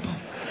people.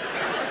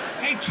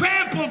 They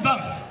trampled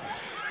them.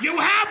 You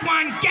have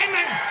one, get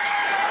it.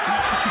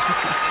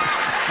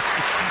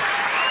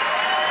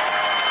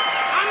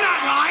 I'm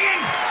not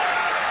lying.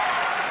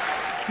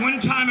 One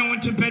time I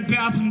went to Bed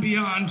Bath &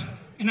 Beyond,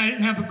 and I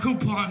didn't have a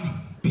coupon.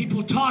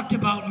 People talked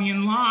about me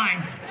in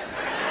line.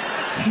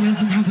 He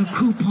doesn't have a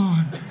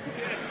coupon.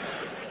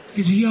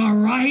 Is he all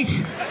right?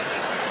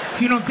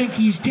 You don't think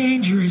he's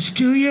dangerous,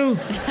 do you?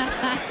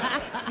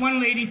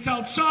 One lady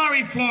felt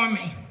sorry for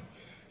me.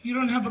 You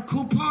don't have a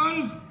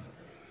coupon?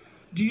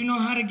 Do you know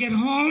how to get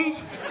home?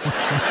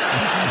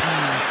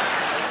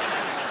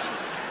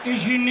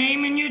 Is your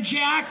name in your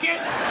jacket?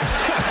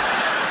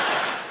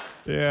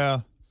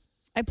 Yeah.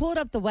 I pulled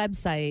up the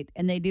website,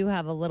 and they do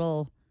have a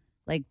little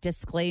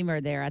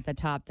disclaimer there at the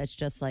top that's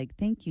just like,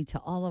 thank you to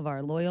all of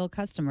our loyal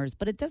customers.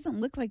 But it doesn't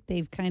look like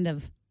they've kind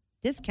of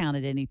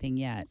discounted anything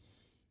yet.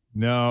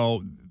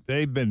 No,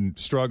 they've been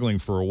struggling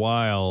for a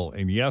while.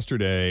 And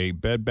yesterday,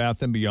 Bed Bath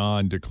 &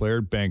 Beyond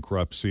declared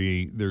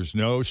bankruptcy. There's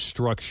no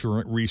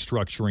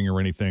restructuring or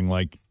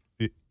anything.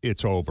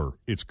 It's over.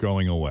 It's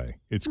going away.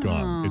 It's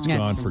gone. It's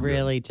gone for good. It's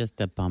really just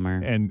a bummer.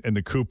 And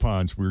the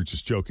coupons we were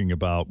just joking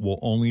about will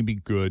only be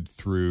good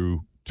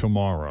through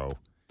tomorrow.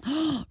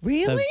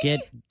 Really? So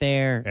get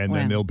there. And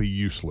then they'll be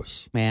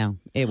useless. Well,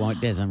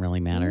 doesn't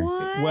really matter.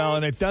 What? Well,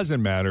 and it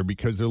doesn't matter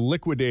because they're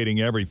liquidating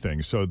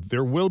everything. So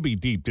there will be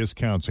deep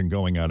discounts and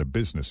going out of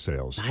business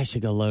sales. I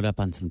should go load up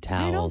on some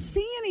towels. I don't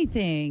see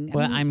anything.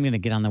 Well, I'm going to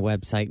get on the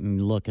website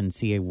and look and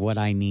see what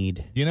I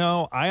need.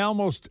 I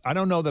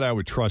don't know that I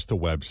would trust the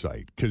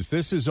website because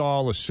this is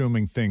all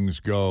assuming things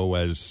go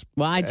as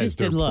I just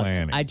did look.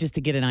 Planning. I just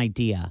to get an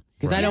idea.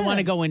 Because I don't want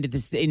to go into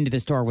the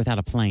store without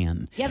a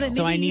plan. Yeah, but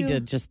so I need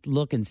to just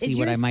look and see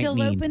what I might need. Is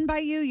yours still open by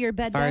you? Your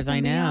Bed Bath & Beyond? As far as I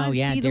know,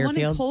 yeah. See, the one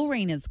in Deerfield.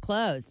 Coleraine is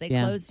closed. They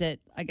closed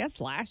it, I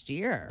guess, last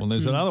year. Well,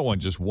 there's another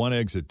one just one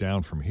exit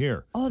down from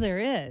here. Oh, there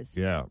is?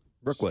 Yeah.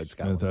 Brookwood's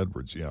got Smith one.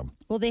 Edwards, yeah.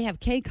 Well, they have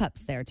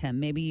K-cups there, Tim.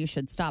 Maybe you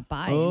should stop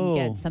by Oh,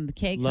 and get some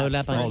K-cups. load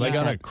up on Oh, they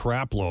got a K-cups.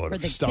 crap load For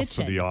of the stuff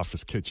for kitchen. the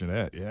office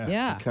kitchenette. Yeah.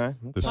 Yeah. Okay.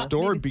 The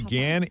store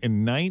began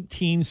in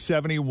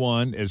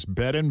 1971 as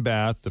Bed and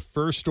Bath. The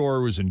first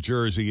store was in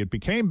Jersey. It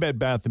became Bed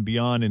Bath &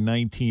 Beyond in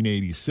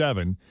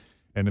 1987.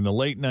 And in the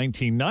late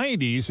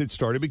 1990s, it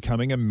started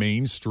becoming a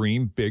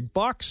mainstream big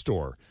box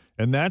store.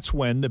 And that's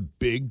when the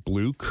Big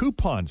Blue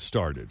coupon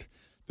started.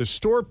 The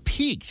store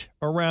peaked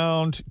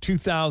around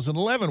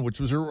 2011, which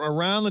was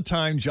around the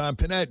time John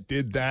Pinette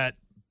did that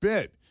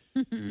bit.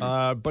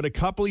 But a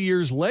couple of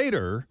years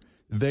later,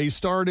 they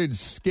started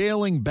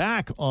scaling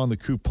back on the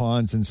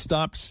coupons and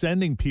stopped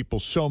sending people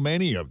so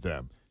many of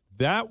them.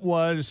 That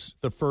was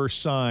the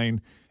first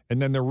sign.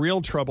 And then the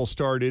real trouble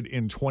started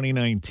in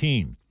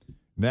 2019.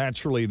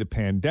 Naturally, the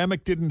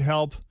pandemic didn't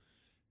help.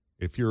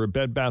 If you're a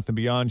Bed Bath &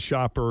 Beyond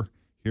shopper,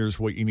 here's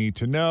what you need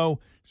to know.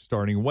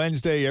 Starting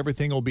Wednesday,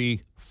 everything will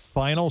be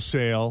final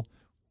sale,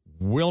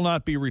 will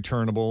not be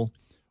returnable.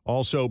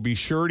 Also, be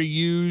sure to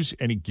use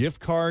any gift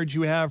cards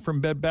you have from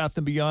Bed Bath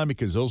 & Beyond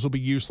because those will be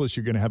useless.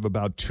 You're going to have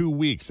about 2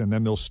 weeks, and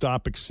then they'll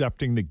stop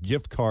accepting the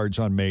gift cards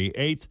on May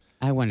 8th.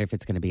 I wonder if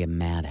it's going to be a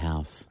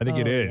madhouse. I think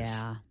it is.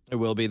 Yeah. It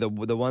will be. The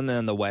one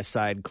on the west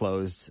side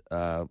closed,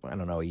 I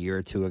don't know, a year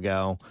or two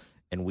ago,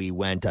 and we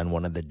went on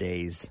one of the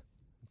days.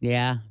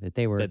 Yeah, that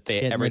they were getting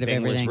rid of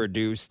everything was everything.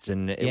 reduced,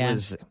 and it Yeah.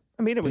 was.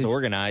 I mean, it was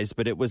organized,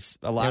 but it was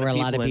a lot There were of a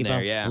people lot of in people,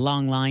 there. Yeah,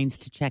 long lines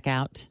to check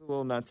out. a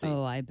little nutsy.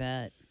 Oh, I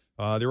bet.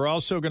 They're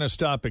also going to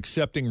stop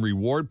accepting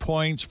reward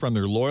points from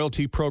their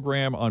loyalty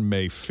program on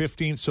May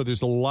 15th. So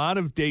there's a lot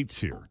of dates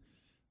here.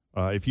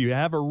 If you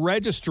have a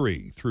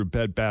registry through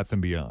Bed Bath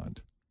 &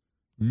 Beyond,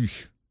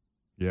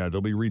 yeah,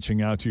 they'll be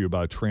reaching out to you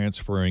about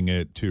transferring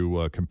it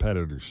to a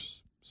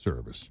competitor's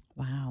service.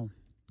 Wow.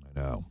 I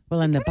know.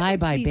 Well, and the Bye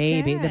Bye me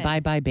Baby, sad. the Bye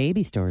Bye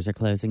Baby stores are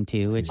closing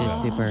too, which is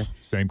super,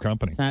 Same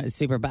company.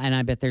 super. And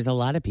I bet there's a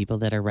lot of people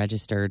that are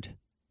registered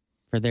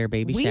for their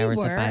baby We showers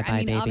were. at Bye Bye I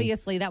mean, Baby.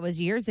 obviously that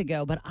was years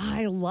ago, but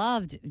I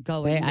loved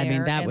going there. I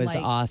mean, that and, was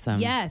like,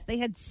 awesome. Yes, they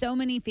had so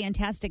many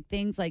fantastic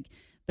things. Like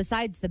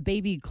besides the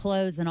baby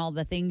clothes and all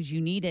the things you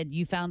needed,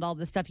 you found all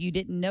the stuff you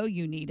didn't know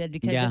you needed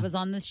because Yeah. it was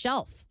on the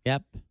shelf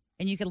Yep,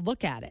 and you could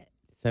look at it.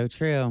 so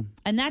true.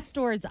 And that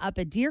store is up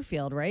at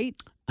Deerfield, right?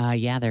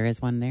 Yeah, there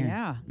is one there.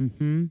 Yeah.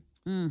 Mm-hmm.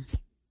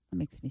 That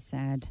makes me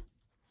sad.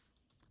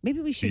 Maybe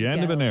we should The end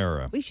go. of an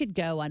era. We should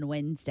go on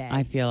Wednesday.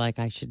 I feel like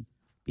I should.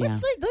 Yeah.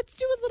 Let's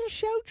do a little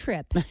show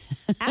trip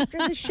after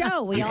the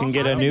show. We you all can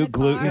get hop a in new the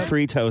car.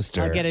 gluten-free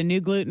toaster. I'll get a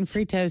new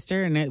gluten-free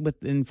toaster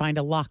and find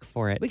a lock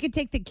for it. We could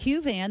take the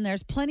Q van.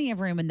 There's plenty of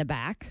room in the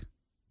back.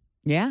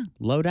 Yeah,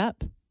 load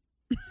up.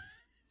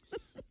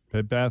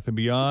 Bed Bath &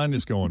 Beyond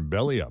is going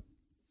belly up.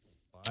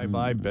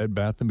 Bye-bye, Bed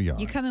Bath & Beyond.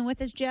 You coming with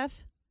us,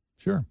 Jeff?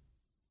 Sure.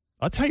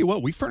 I'll tell you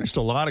what, we furnished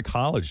a lot of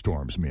college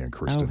dorms, me and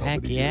Kristen, over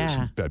heck the years,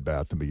 yeah. Bed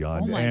Bath &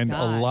 Beyond. Oh, my and gosh,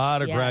 a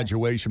lot of yes.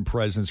 graduation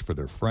presents for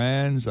their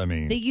friends. I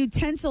mean, The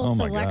utensil Oh,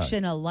 my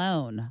selection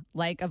alone,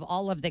 like of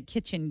all of the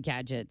kitchen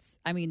gadgets,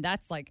 I mean,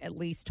 that's like at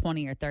least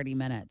 20 or 30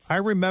 minutes. I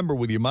remember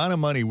with the amount of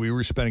money we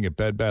were spending at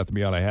Bed Bath &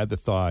 Beyond, I had the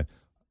thought,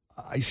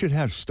 I should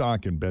have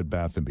stock in Bed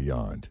Bath &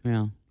 Beyond.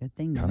 Yeah. Good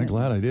thing. Kind of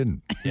glad I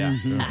didn't. Yeah.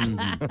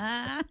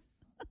 I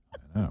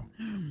know.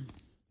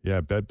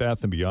 Yeah, Bed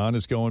Bath & Beyond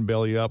is going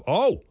belly up.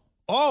 Oh,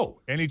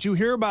 and did you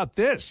hear about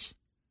this?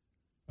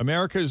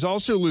 America is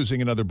also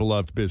losing another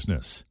beloved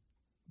business,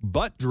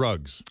 butt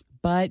drugs.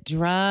 Butt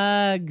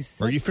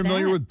drugs. Are you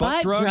familiar with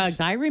butt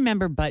drugs? I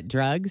remember butt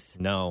drugs.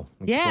 No.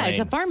 Yeah, it's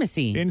a Explain.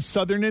 pharmacy. In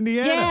southern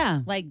Indiana. Yeah.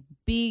 Like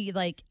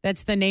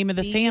That's the name of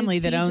the family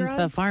that BUT owns the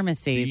drugs?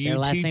 pharmacy. Their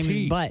last name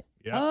is Butt.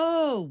 Yeah.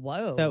 Oh,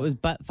 whoa. So it was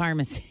Butt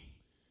Pharmacy.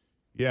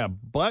 Yeah,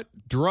 Butt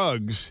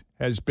Drugs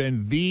has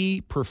been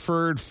the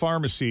preferred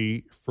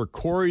pharmacy for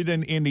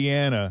Corydon,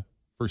 Indiana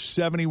for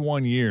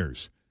 71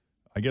 years.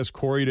 I guess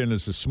Corydon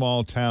is a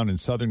small town in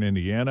southern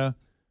Indiana.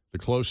 The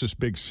closest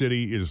big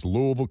city is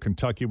Louisville,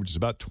 Kentucky, which is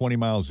about 20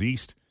 miles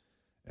east.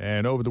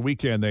 And over the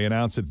weekend, they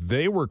announced that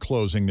they were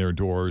closing their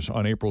doors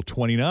on April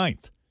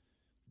 29th.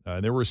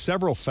 There were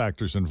several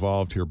factors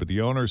involved here, but the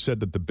owner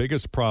said that the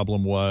biggest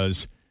problem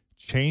was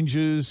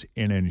changes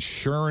in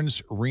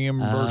insurance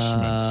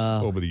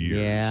reimbursements over the years.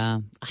 Yeah.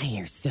 I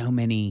hear so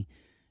many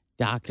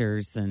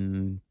doctors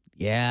and,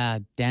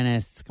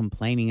 dentists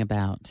complaining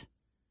about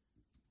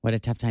what a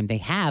tough time they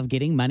have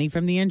getting money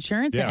from the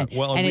insurance. Yeah,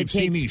 well, and it we've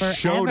seen takes these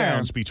forever.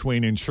 showdowns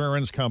between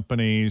insurance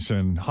companies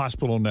and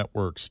hospital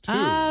networks, too.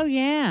 Oh,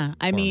 yeah.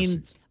 I mean,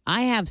 Pharmacies.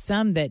 I have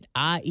some that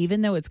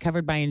even though it's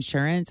covered by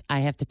insurance, I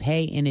have to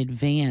pay in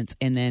advance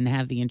and then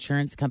have the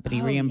insurance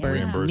company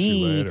reimburse Reimburse you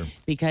me later.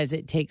 because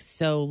it takes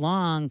so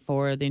long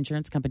for the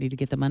insurance company to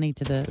get the money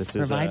to the This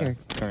provider.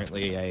 is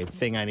currently a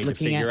thing I need to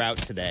Looking figure at- out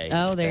today.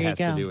 Oh, there that you has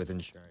go. to do with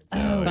insurance.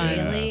 Oh,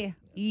 yeah. really?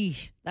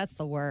 Eesh, that's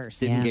the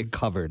worst. Didn't get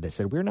covered. They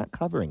said, we're not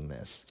covering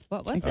this.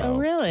 What was it? Oh,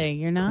 really?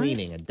 You're not?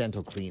 Cleaning, a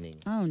dental cleaning.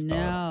 Oh,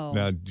 no.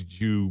 Now, did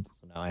you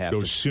now I have Go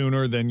to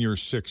sooner than your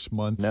 6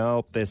 month.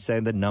 Nope, they say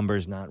the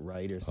number's not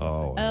right or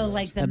something. Oh,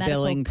 like the medical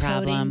billing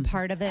coding problem.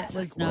 part of it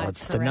was not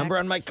it's correct. the number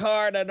on my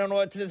card. I don't know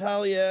what to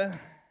tell you.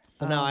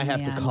 So now I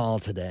have to man. call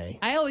today.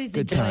 I always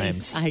Good enjoy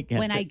times.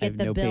 when I get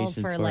the no bill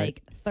patience for for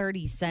like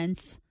 30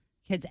 cents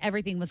because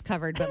everything was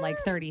covered but like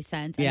 30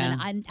 cents. And, Yeah.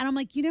 then I'm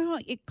like, you know how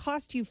it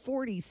cost you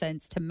 40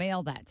 cents to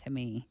mail that to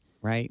me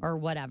Right. or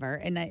whatever.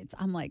 And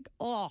I'm like,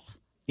 oh,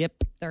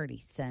 Yep. 30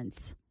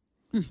 cents.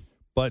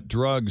 Butt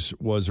Drugs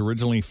was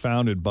originally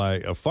founded by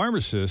a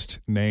pharmacist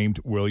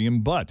named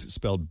William Butt,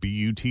 spelled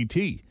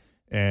B-U-T-T.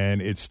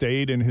 And it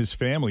stayed in his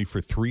family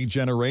for 3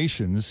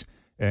 generations.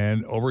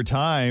 And over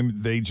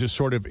time, they just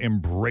sort of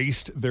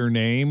embraced their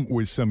name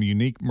with some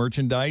unique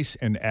merchandise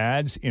and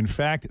ads. In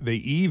fact, they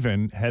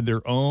even had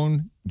their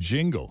own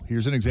jingle.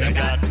 Here's an example. They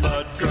got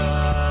butt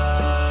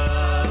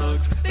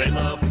drugs. They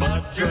love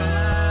butt drugs.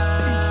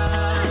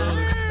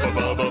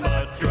 Butt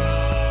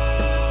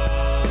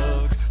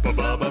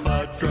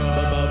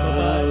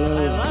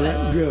drugs.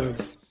 Butt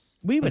drugs.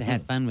 We would have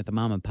had fun with the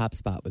mom and pop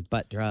spot with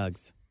butt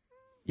drugs.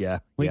 Yeah.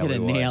 We could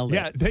have nailed it.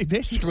 Yeah, they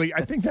basically,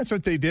 I think that's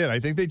what they did. I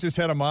think they just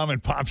had a mom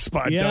and pop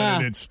spot done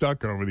and it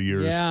stuck over the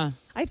years. Yeah.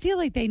 I feel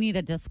like they need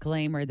a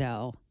disclaimer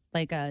though.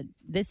 Like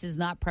this is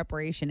not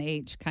preparation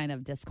H kind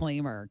of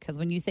disclaimer. Because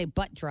when you say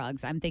butt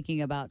drugs, I'm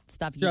thinking about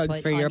stuff you Drugs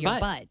put for on your your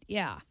butt. butt.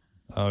 Yeah.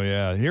 Oh,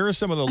 yeah. Here are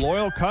some of the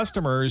loyal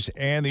customers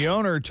and the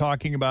owner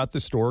talking about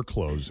the store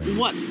closing.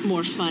 What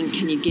more fun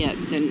can you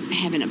get than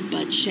having a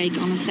butt shake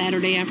on a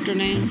Saturday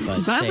afternoon?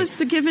 Butt was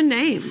the given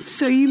name,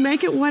 so you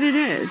make it what it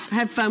is.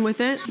 Have fun with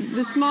it.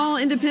 The small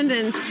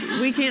independence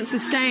we can't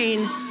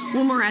sustain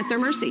when we're at their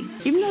mercy.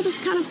 Even though this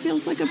kind of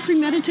feels like a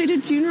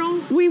premeditated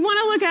funeral, we want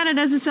to look at it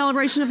as a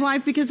celebration of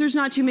life because there's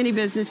not too many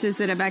businesses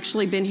that have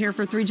actually been here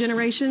for 3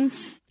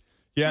 generations.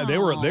 Yeah, they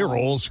were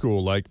old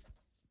school. Like,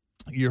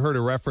 you heard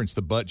a reference,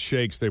 the butt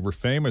shakes. They were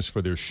famous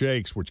for their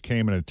shakes, which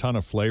came in a ton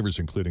of flavors,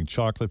 including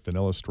chocolate,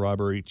 vanilla,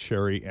 strawberry,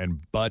 cherry, and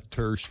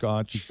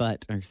butterscotch.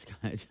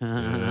 Butterscotch.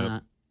 Yeah.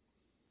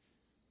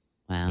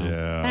 Wow.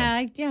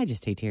 Yeah. I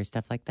just hate to hear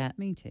stuff like that.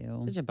 Me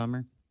too. Such a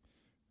bummer.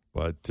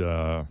 But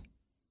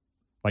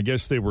I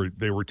guess they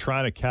were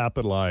trying to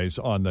capitalize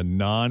on the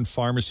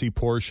non-pharmacy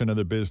portion of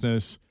the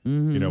business,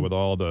 Mm-hmm. you know, with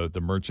all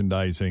the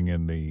merchandising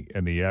and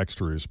the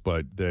extras.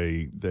 But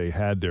they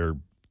had their,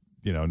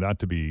 you know, not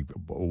to be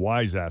a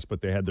wise ass,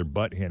 but they had their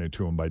butt handed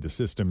to them by the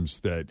systems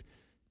that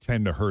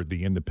tend to hurt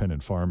the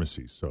independent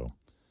pharmacies. So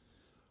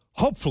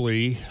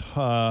hopefully,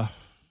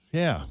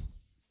 yeah.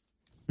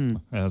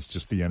 That's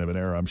just the end of an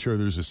era. I'm sure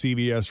there's a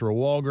CVS or a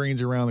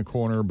Walgreens around the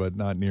corner, but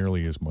not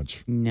nearly as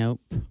much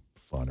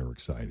fun or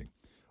exciting.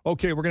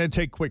 Okay, we're going to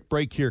take a quick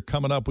break here.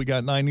 Coming up, we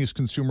got 9 News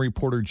consumer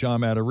reporter John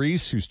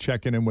Matarese, who's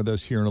checking in with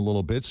us here in a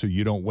little bit so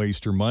you don't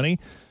waste your money.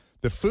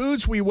 The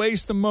foods we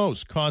waste the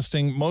most,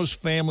 costing most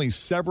families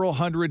several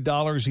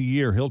 $100s a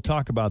year. He'll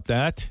talk about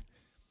that.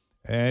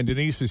 And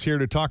Denise is here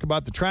to talk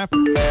about the traffic.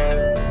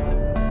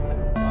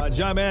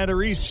 John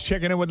Matarese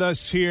checking in with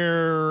us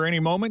here any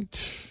moment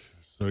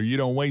so you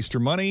don't waste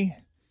your money.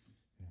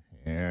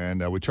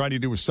 And we try to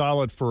do a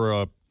solid for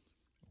a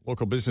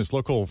local business,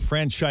 local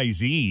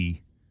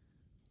franchisee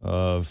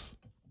of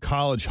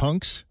College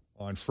Hunks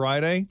on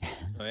Friday.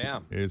 Oh, yeah.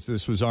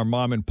 This was our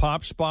mom and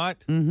pop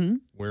spot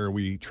where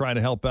we try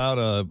to help out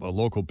a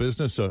local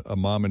business, a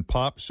mom and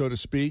pop, so to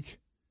speak,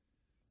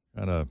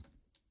 kind of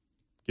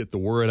get the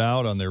word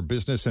out on their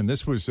business. And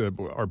this was,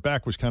 our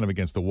back was kind of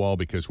against the wall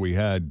because we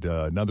had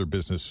another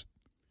business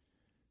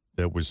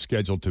that was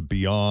scheduled to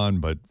be on,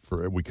 but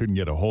we couldn't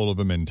get a hold of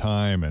them in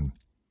time. And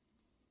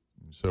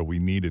so we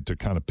needed to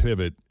kind of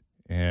pivot.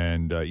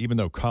 And even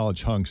though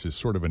College Hunks is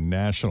sort of a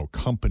national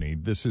company,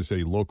 this is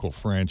a local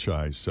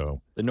franchise.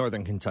 So the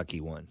Northern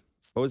Kentucky one.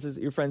 What was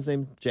your friend's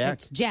name? Jack?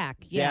 It's Jack,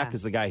 yeah. Jack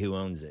is the guy who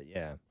owns it,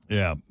 yeah.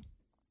 Yeah.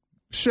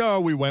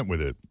 So we went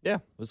with it. Yeah,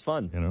 it was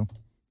fun. You know,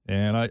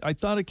 and I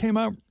thought it came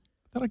out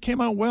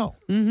well.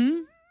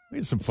 Mm-hmm. We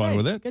had some fun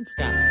with it. Good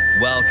stuff.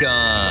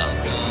 Welcome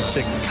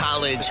to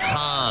College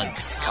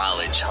Hunks.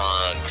 College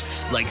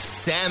Hunks. Like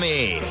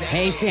Sammy.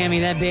 Hey, Sammy,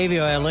 that baby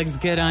oil looks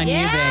good on you,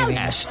 baby.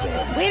 Ashton.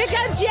 Way to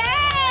go,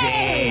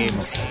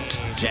 James.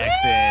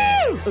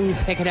 Jackson. Ooh,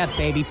 pick it up,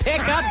 baby. Pick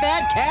up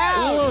that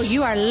couch. Ooh,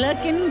 you are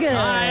looking good.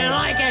 I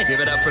like it.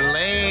 Give it up for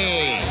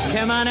Lane.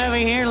 Come on over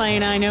here,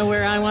 Lane. I know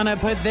where I want to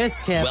put this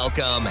tip.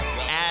 Welcome,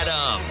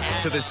 Adam,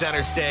 to the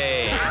center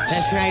stage.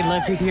 That's right.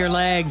 Lift with your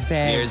legs,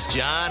 babe. Here's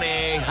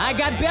Johnny. I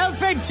got bills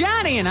for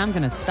Johnny, and I'm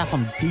going to stuff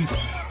them deep.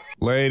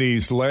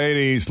 Ladies,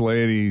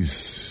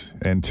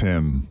 and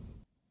Tim.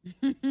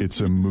 It's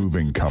a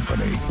moving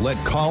company. Let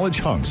College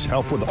Hunks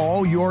help with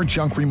all your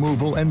junk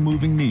removal and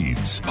moving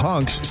needs.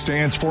 Hunks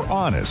stands for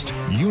honest,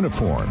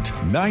 uniformed,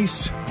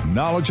 nice,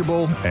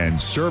 knowledgeable, and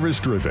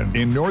service-driven.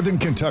 In Northern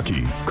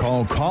Kentucky,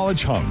 call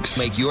College Hunks.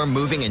 Make your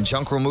moving and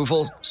junk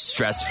removal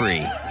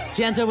stress-free.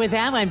 Gentle with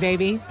that one,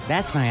 baby.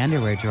 That's my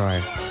underwear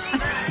drawer.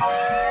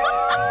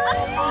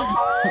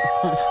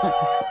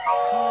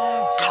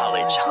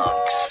 College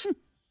Hunks.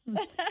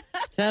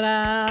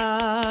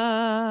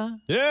 Ta-da!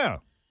 Yeah.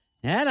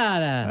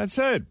 Ta-da! That's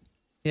it.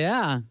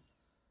 Yeah.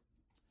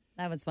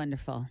 That was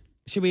wonderful.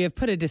 Should we have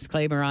put a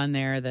disclaimer on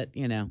there that,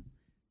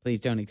 please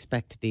don't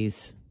expect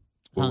these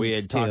Well, we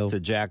had hunks talked to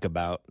Jack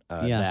about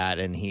Yeah. that,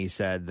 and he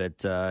said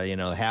that,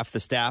 half the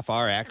staff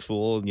are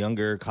actual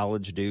younger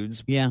college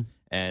dudes. Yeah.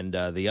 And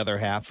the other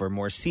half are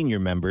more senior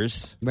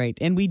members. Right.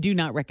 And we do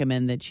not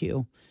recommend that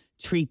you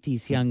treat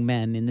these young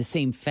men in the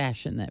same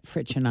fashion that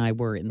Fritch and I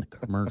were in the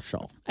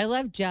commercial. I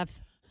love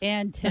Jeff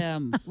and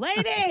Tim.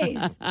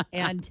 Ladies!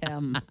 And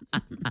Tim.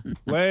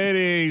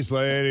 Ladies.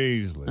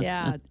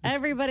 Yeah.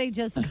 Everybody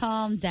just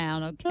calm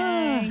down,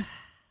 okay?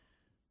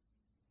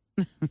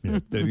 Yeah,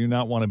 they do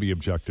not want to be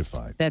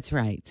objectified. That's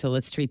right. So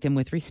let's treat them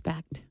with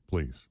respect.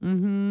 Please.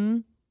 Mm-hmm.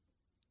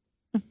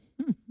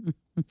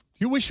 Do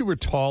you wish you were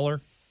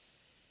taller?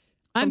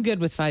 I'm good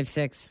with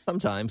 5'6".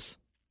 Sometimes.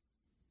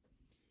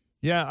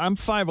 Yeah, I'm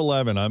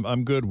 5'11".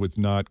 I'm good with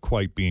not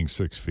quite being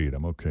 6 feet.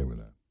 I'm okay with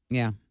that.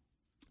 Yeah.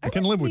 I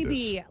can live with this.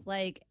 Maybe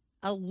like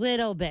a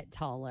little bit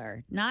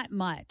taller. Not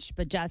much,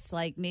 but just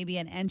like maybe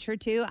an inch or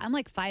two. I'm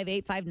like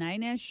 5'8",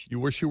 5'9"-ish. You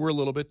wish you were a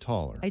little bit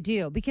taller. I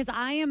do, because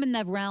I am in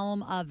the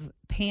realm of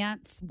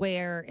pants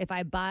where if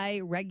I buy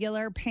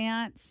regular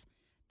pants,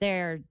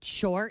 they're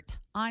short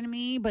on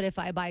me. But if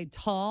I buy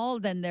tall,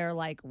 then they're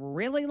like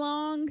really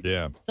long.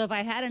 Yeah. So if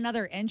I had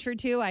another inch or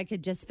two, I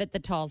could just fit the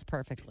talls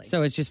perfectly.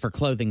 So it's just for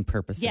clothing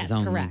purposes Yes,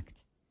 only. correct.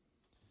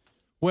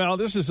 Well,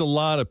 this is a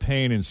lot of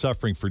pain and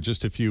suffering for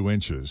just a few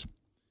inches.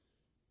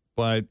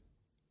 But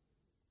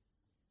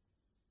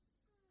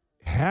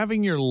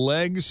having your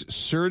legs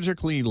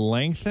surgically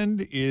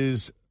lengthened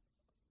is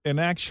an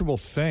actual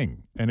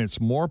thing, and it's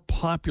more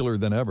popular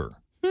than ever.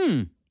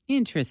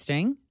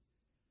 Interesting.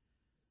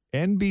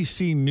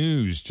 NBC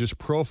News just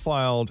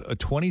profiled a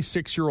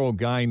 26-year-old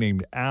guy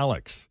named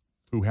Alex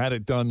who had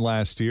it done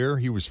last year.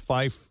 He was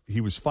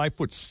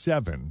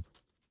 5'7",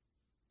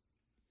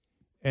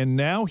 and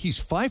now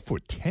he's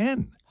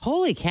 5'10".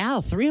 Holy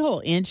cow, 3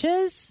 whole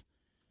inches?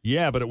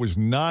 Yeah, but it was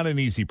not an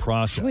easy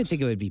process. I would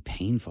think it would be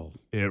painful.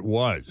 It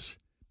was,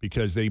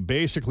 because they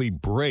basically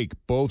break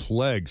both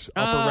legs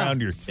up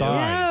around your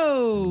thighs.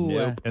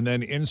 No. And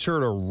then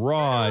insert a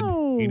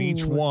rod in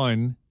each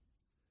one.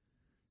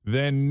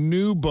 Then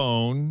new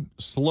bone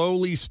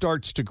slowly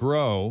starts to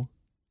grow.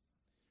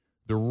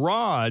 The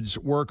rods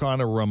work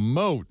on a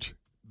remote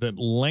that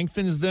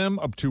lengthens them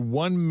up to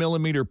 1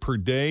 millimeter per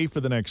day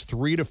for the next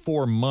 3 to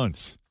 4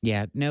 months.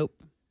 Yeah, nope.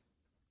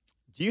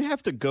 Do you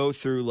have to go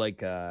through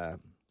like a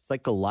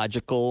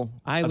psychological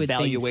I would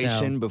evaluation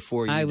think so.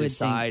 before I you would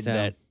decide think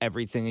so. that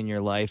everything in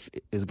your life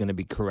is going to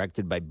be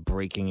corrected by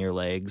breaking your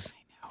legs?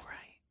 I know,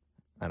 right?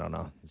 I don't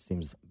know. It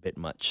seems a bit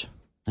much.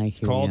 It's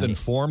called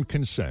informed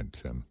consent,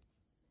 Tim.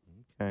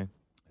 Okay.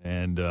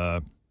 And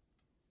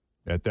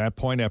at that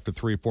point, after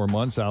 3 or 4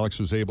 months, Alex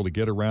was able to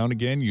get around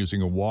again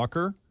using a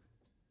walker.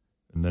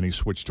 And then he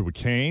switched to a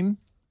cane.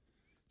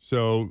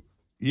 So,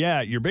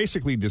 yeah, you're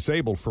basically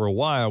disabled for a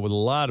while with a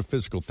lot of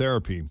physical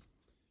therapy.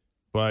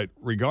 But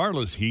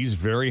regardless, he's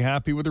very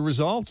happy with the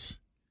results.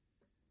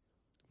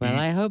 Well,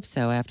 I hope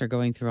so after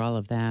going through all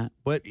of that.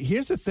 But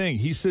here's the thing.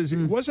 He says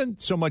it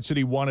wasn't so much that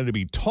he wanted to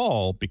be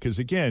tall because,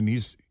 again,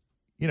 he's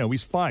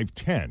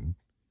 5'10".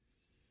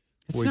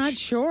 It's not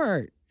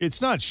short. It's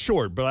not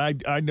short,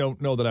 but I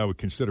don't know that I would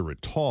consider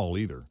it tall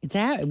either.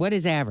 What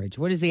is average?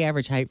 What is the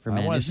average height for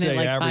men? I want to Isn't say it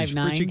like average.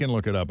 5'9"? Fritchie can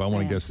look it up. I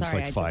want Yeah, to guess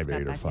sorry, it's I like just got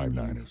 5'8" or back in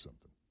 5'9" here. or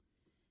something.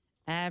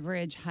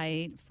 Average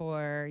height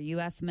for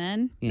U.S.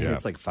 men? Yeah.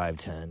 It's like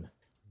 5'10".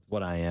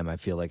 What I am. I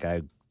feel like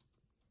I'm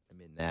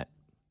in that.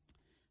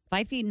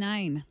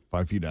 5'9".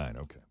 5'9",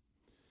 okay.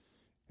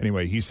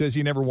 Anyway, he says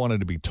he never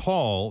wanted to be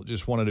tall,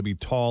 just wanted to be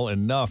tall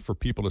enough for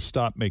people to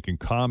stop making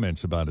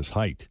comments about his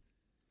height.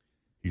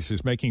 He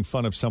says making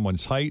fun of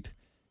someone's height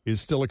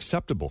is still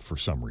acceptable for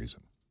some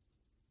reason.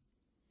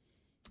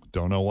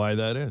 Don't know why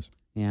that is.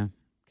 Yeah,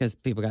 because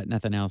people got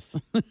nothing else.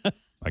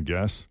 I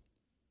guess.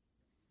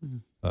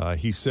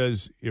 He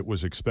says it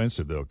was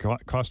expensive, though. It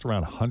cost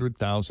around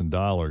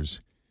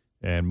 $100,000,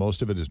 and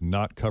most of it is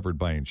not covered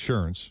by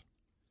insurance.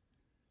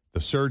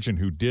 The surgeon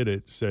who did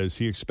it says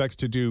he expects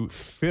to do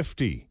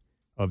 50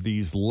 of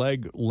these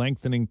leg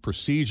lengthening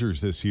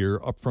procedures this year,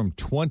 up from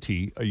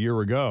 20 a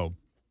year ago.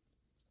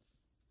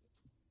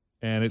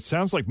 And it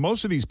sounds like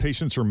most of these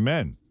patients are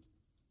men.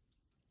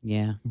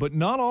 Yeah. But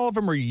not all of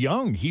them are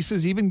young. He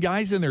says even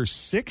guys in their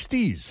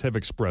 60s have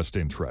expressed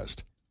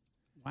interest.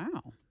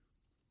 Wow.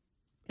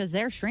 Because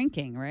they're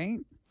shrinking, right?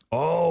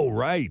 Oh,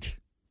 right.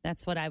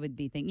 That's what I would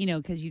be thinking,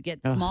 because you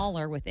get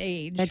smaller with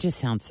age. That just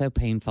sounds so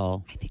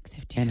painful. I think so,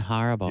 too. And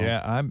horrible.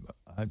 Yeah, I'm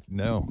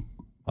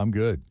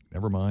good.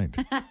 Never mind.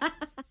 I'm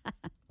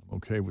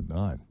okay with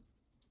not.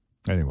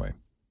 Anyway.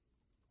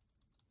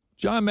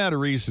 John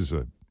Matarese is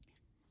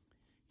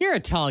You're a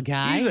tall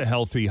guy. He's a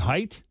healthy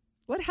height.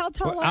 How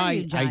tall are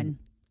you, John?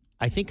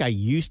 I think I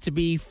used to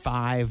be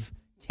 5'10"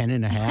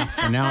 and a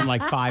half, and now I'm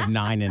like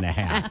 5'9" and a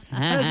half.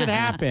 How does it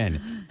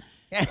happen?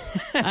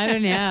 I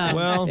don't know.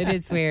 Well, it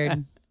is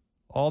weird.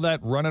 all that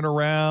running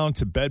around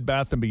to Bed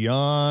Bath &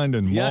 Beyond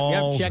and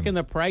malls. Yep, checking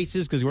the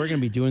prices because we're going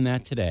to be doing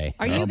that today.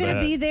 Are you going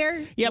to be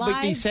there? Yeah, live?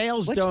 but these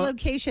sales Which don't.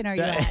 location are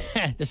you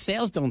at? The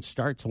sales don't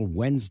start till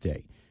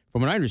Wednesday.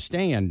 From what I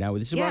understand, now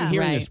this is what I'm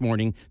hearing this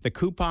morning, the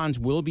coupons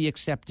will be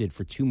accepted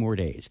for 2 more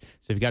days.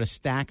 So you've got a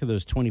stack of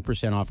those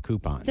 20% off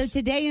coupons. So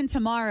today and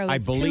tomorrow is I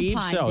believe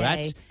coupon so.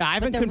 day, I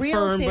haven't but the real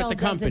confirmed sale with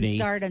the company. doesn't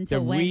start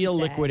until the real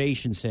Wednesday.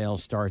 liquidation sale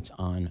starts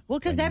on Well,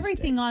 because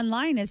everything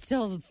online is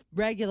still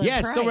regular price.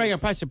 it's still regular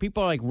price. So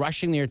people are like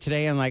rushing there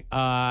today and like,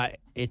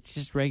 it's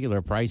just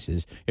regular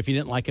prices. If you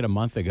didn't like it a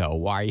month ago,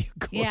 why are you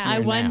going I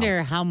there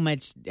wonder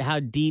now? how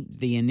deep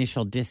the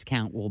initial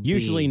discount will be.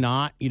 Usually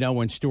not. You know,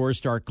 when stores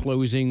start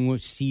closing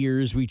with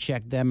Sears, we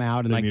check them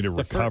out. And they need to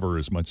recover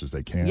as much as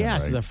they can. Yeah,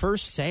 right? so the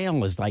first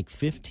sale is like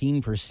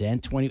 15%,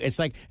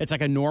 20%. It's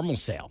like a normal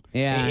sale.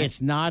 Yeah.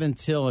 It's not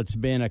until it's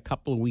been a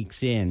couple of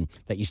weeks in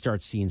that you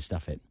start seeing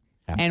stuff at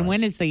half And price.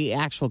 when is the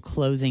actual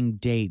closing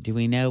date? Do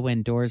we know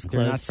when doors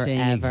They're close not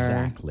forever? saying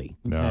exactly.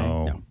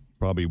 No,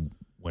 probably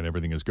when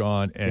everything is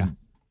gone. And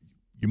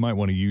you might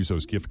want to use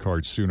those gift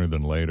cards sooner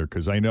than later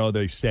because I know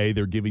they say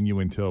they're giving you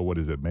until, what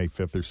is it, May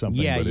 5th or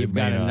something? Yeah, but you've it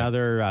may got not.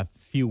 another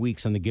few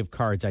weeks on the gift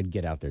cards. I'd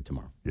get out there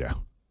tomorrow. Yeah.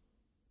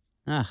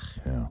 Ugh.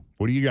 Yeah.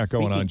 What do you got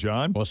going on,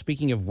 John? Well,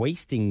 speaking of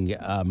wasting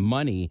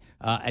money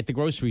at the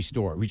grocery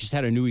store, we just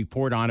had a new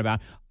report on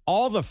about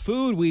all the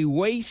food we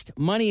waste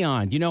money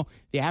on. You know,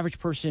 the average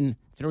person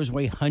throws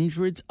away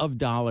hundreds of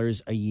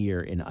dollars a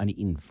year in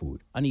uneaten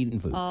food.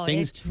 Oh,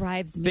 it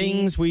drives me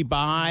Things we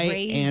buy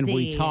and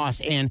we crazy. toss.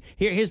 And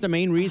here's the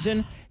main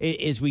reason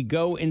is we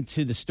go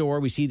into the store,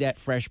 we see that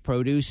fresh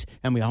produce,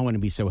 and we all want to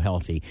be so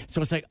healthy. So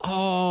it's like,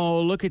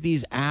 oh, look at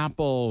these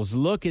apples.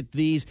 Look at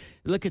this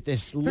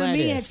lettuce. For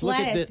me, it's Look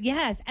at lettuce.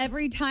 Yes,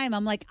 every time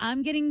I'm like,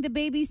 I'm getting the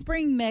baby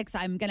spring mix.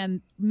 I'm going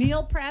to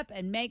meal prep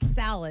and make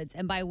salads.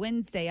 And by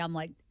Wednesday, I'm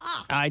like,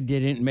 I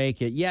didn't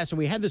make it. Yeah, so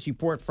we had this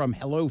report from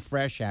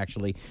HelloFresh,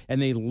 actually, and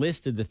they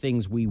listed the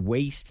things we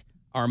waste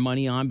our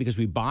money on because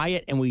we buy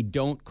it and we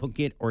don't cook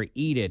it or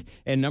eat it.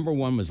 And number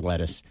one was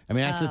lettuce. I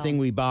mean, that's the thing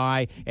we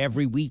buy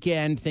every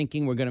weekend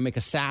thinking we're going to make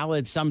a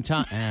salad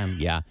sometime.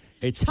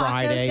 It's taco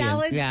Friday.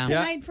 salads and,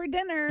 tonight for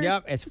dinner.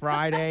 Yep, it's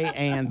Friday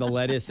and the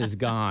lettuce is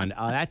gone.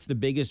 That's the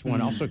biggest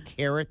one. Also,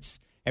 carrots.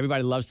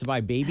 Everybody loves to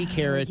buy baby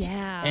carrots.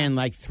 yeah. And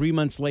like 3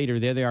 months later,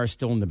 there they are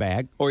still in the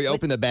bag. Or you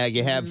open the bag,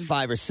 you have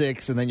 5 or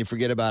 6, and then you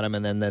forget about them,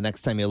 and then the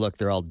next time you look,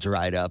 they're all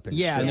dried up. And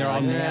Yeah, shit. and they're all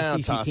I'll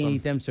nasty, so you toss can't them.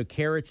 eat them. So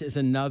carrots is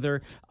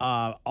another.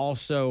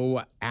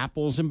 Also,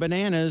 apples and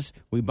bananas.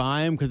 We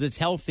buy them because it's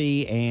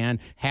healthy, and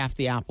half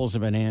the apples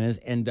and bananas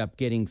end up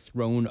getting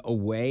thrown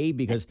away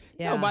because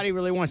nobody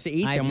really wants to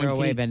eat I them. throw When you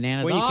away can eat-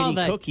 bananas when you all can eat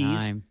the cookies.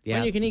 time. When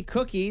Yep. you can eat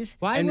cookies.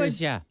 Why and would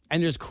there's- ya?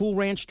 And there's Cool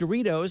Ranch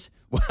Doritos.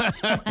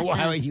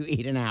 Why would you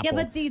eat an apple? Yeah,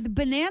 but the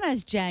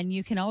bananas, Jen,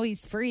 you can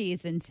always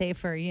freeze and say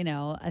for, a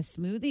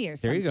smoothie or something.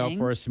 There you go,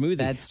 for a smoothie.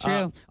 That's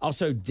true.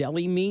 Also,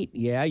 deli meat.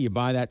 Yeah, you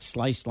buy that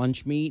sliced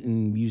lunch meat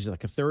and use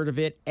like a third of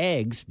it.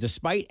 Eggs.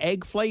 Despite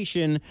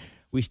eggflation,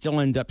 we still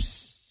end up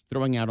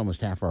throwing out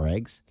almost half our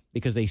eggs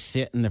because they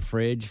sit in the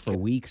fridge for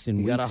weeks and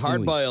You weeks. got to and hard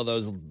weeks. boil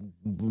those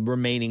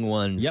remaining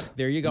ones. Yep,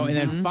 there you go. And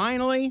then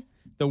finally,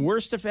 the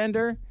worst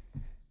offender,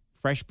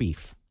 fresh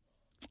beef.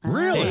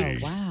 Really?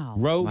 Wow.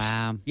 Roast.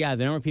 Wow. Yeah,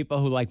 there are people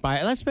who like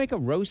buy, let's make a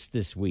roast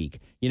this week,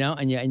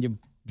 and you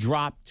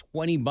drop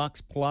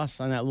 $20 plus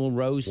on that little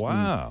roast.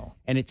 Wow.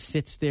 And it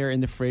sits there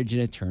in the fridge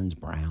and it turns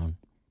brown.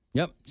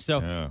 Yep.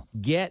 So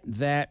get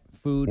that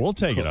food. We'll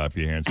take it cooked. off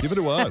your hands. Give it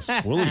to us.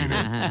 We'll eat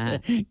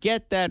it.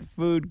 Get that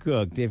food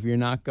cooked. If you're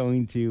not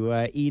going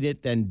to eat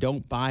it, then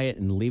don't buy it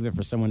and leave it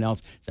for someone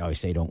else. So I always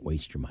say don't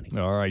waste your money.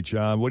 All right,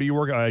 John. What are you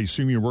working on? I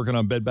assume you're working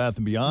on Bed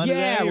Bath & Beyond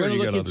Yeah, today? or we're going you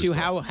to got look other into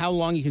stuff? how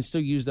long you can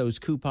still use those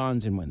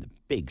coupons and when the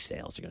big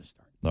sales are going to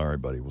start. All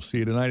right, buddy. We'll see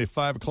you tonight at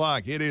 5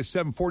 o'clock. It is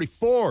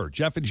 7:44.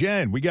 Jeff and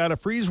Jen, we got a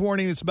freeze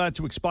warning that's about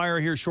to expire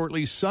here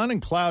shortly. Sun and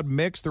cloud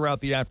mix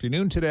throughout the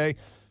afternoon today.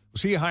 We'll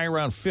see a high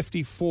around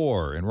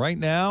 54. And right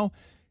now,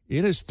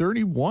 it is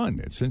 31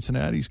 at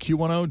Cincinnati's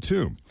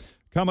Q102.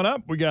 Coming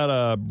up, we got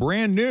a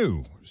brand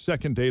new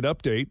second date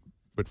update.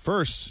 But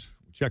first,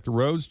 check the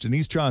roads.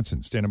 Denise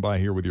Johnson standing by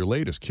here with your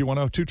latest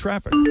Q102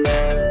 traffic.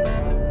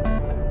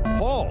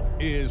 Paul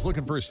is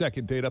looking for a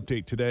second date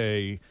update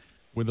today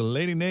with a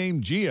lady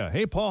named Gia.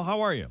 Hey, Paul,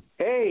 how are you?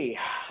 Hey,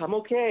 I'm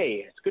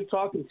okay. It's good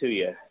talking to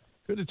you.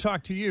 Good to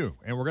talk to you.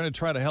 And we're going to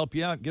try to help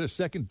you out and get a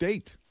second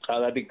date. Oh,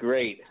 that'd be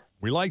great.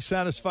 We like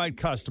satisfied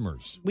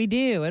customers. We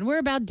do, and we're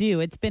about due.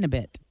 It's been a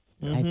bit,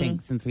 I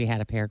think, since we had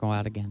a pair go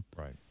out again.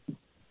 Right.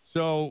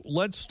 So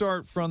let's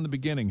start from the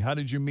beginning. How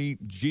did you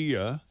meet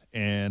Gia,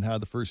 and how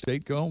did the first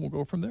date go? We'll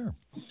go from there.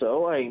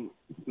 So I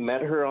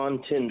met her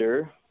on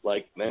Tinder,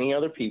 like many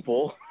other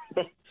people,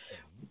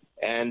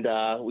 and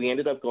we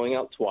ended up going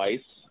out twice.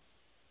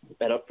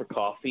 Met up for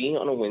coffee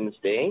on a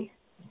Wednesday.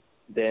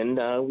 Then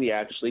we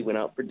actually went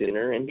out for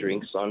dinner and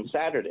drinks on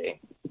Saturday.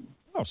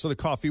 Oh, so the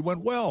coffee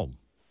went well.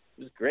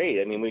 It was great.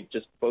 I mean, we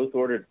just both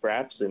ordered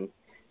fraps, and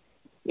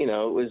it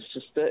was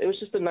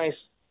just a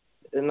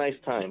nice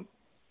time.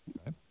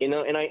 You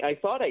know, and I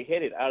thought I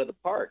hit it out of the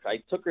park. I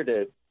took her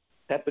to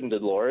Pep and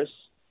Dolores.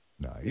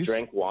 Nice. We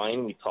drank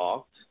wine. We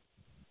talked.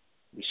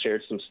 We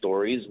shared some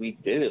stories. We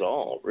did it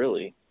all,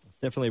 really. It's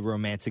definitely a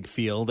romantic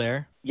feel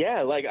there.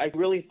 Yeah, like I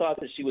really thought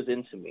that she was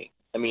into me.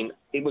 I mean,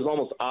 it was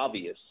almost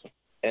obvious.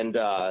 And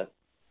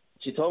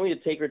she told me to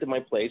take her to my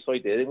place, so I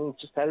did, and we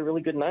just had a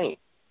really good night.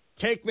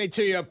 Take me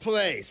to your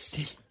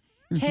place.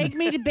 Take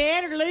me to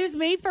bed or lose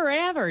me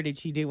forever. Did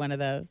she do one of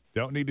those?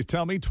 Don't need to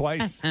tell me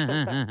twice.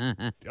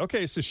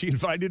 Okay, so she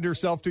invited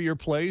herself to your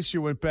place.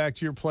 You went back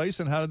to your place,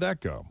 and how did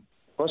that go?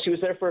 Well, she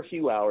was there for a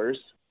few hours,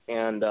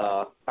 and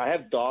I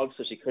have dogs,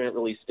 so she couldn't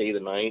really stay the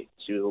night.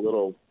 She was a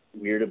little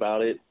weird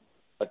about it.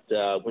 But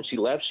when she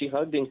left, she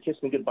hugged and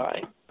kissed me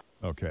goodbye.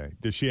 Okay.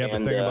 Does she have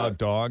a thing about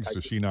dogs?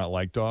 Does she not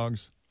like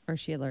dogs? Or is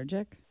she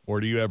allergic? Or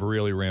do you have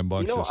really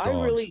rambunctious dogs? I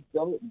really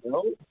don't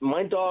know.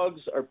 My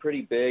dogs are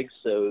pretty big,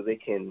 so they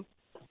can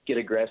get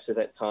aggressive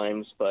at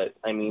times. But,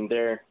 I mean,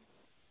 they're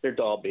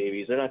doll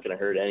babies. They're not going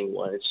to hurt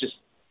anyone. It's just,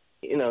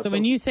 you know. So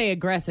when you say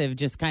aggressive,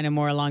 just kind of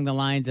more along the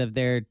lines of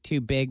they're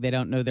too big, they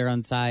don't know their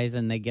own size,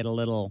 and they get a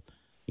little,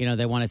 you know,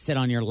 they want to sit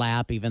on your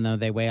lap even though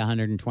they weigh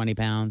 120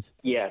 pounds?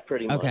 Yeah,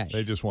 pretty much. Okay.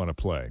 They just want to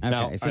play. Okay,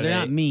 Now, so they're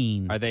not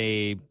mean. Are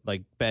they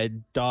like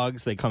bed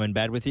dogs? They come in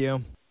bed with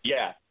you?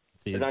 Yeah.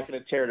 They're not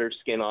going to tear their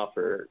skin off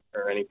or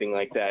anything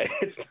like that.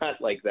 It's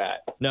not like that.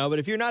 No, but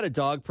if you're not a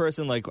dog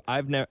person, like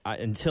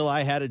until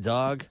I had a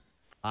dog,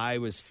 I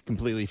was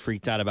completely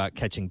freaked out about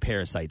catching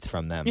parasites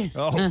from them.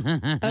 Oh,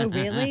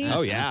 really?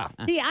 Oh, yeah.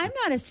 See, I'm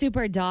not a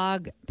super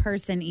dog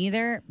person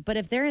either, but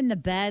if they're in the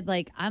bed,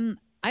 like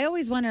I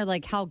always wonder,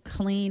 like, how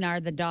clean are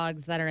the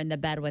dogs that are in the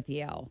bed with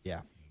you?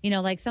 Yeah. You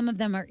know, like some of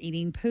them are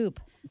eating poop.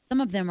 Some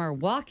of them are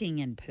walking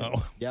in poop.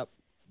 Oh, yep.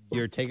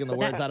 You're taking the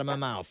words out of my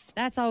mouth.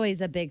 That's always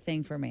a big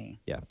thing for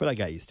me. Yeah, but I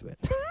got used to it.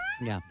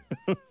 Yeah.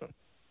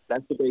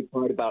 That's the big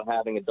part about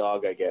having a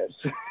dog, I guess.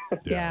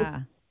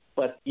 Yeah.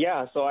 But,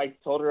 yeah, so I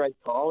told her I'd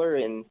call her,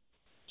 and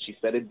she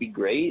said it'd be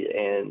great,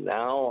 and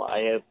now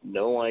I have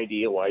no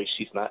idea why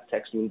she's not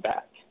texting me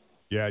back.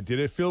 Yeah, did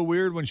it feel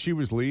weird when she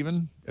was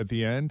leaving at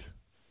the end?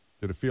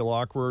 Did it feel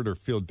awkward or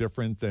feel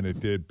different than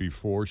it did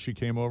before she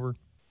came over?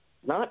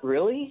 Not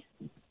really.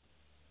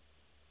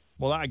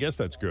 Well, I guess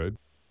that's good.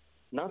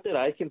 Not that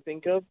I can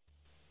think of.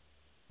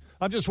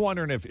 I'm just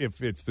wondering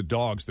if it's the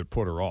dogs that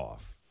put her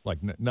off. Like,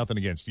 nothing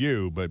against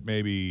you, but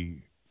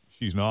maybe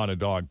she's not a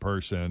dog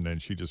person and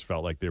she just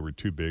felt like they were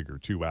too big or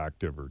too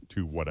active or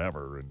too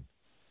whatever and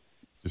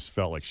just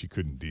felt like she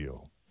couldn't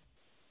deal.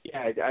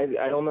 Yeah, I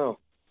don't know.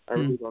 I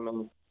really don't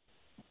know.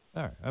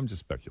 All right, I'm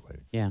just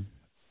speculating. Yeah.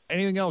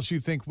 Anything else you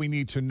think we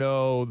need to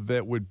know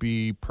that would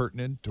be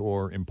pertinent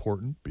or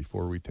important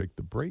before we take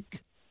the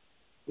break?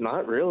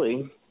 Not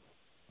really.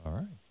 All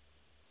right.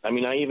 I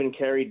mean, I even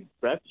carried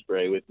breath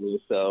spray with me,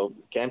 so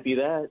can't be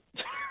that.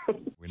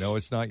 We know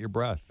it's not your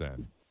breath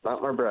then.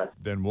 Not my breath.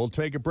 Then we'll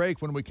take a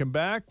break. When we come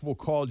back, we'll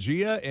call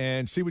Gia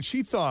and see what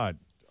she thought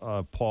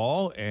of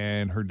Paul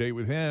and her date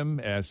with him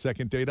as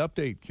Second Date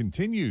Update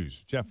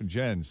continues. Jeff and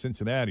Jen,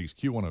 Cincinnati's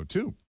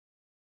Q102.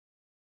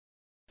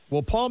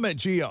 Well, Paul met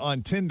Gia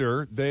on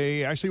Tinder.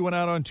 They actually went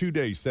out on 2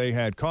 dates. They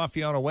had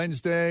coffee on a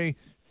Wednesday,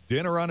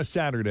 dinner on a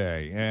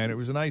Saturday, and it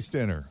was a nice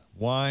dinner.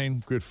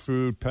 Wine, good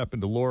food, Pep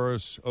and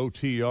Dolores,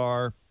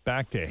 OTR,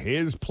 back to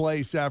his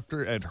place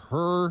after, at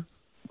her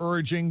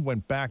urging,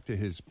 went back to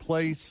his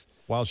place.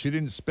 While she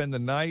didn't spend the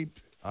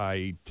night,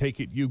 I take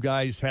it you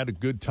guys had a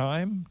good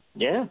time?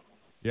 Yeah.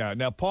 Yeah.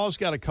 Now, Paul's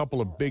got a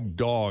couple of big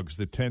dogs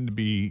that tend to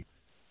be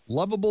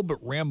lovable but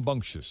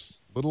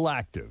rambunctious, a little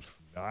active.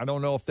 I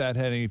don't know if that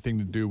had anything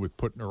to do with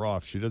putting her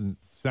off. She doesn't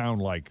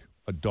sound like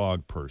a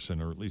dog person,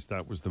 or at least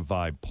that was the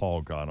vibe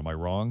Paul got. Am I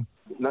wrong?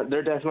 No,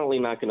 they're definitely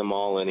not going to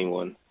maul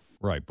anyone.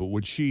 Right, but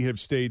would she have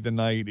stayed the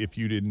night if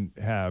you didn't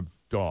have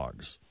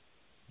dogs?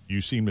 You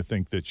seem to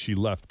think that she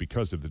left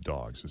because of the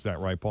dogs. Is that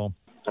right, Paul?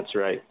 That's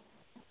right.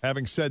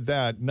 Having said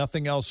that,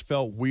 nothing else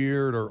felt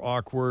weird or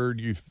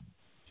awkward? You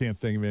can't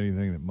think of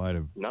anything that might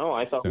have... No,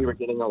 I thought we were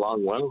getting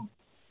along well.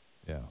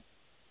 Yeah.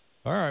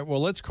 All right,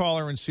 well, let's call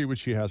her and see what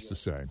she has to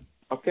say.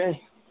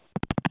 Okay.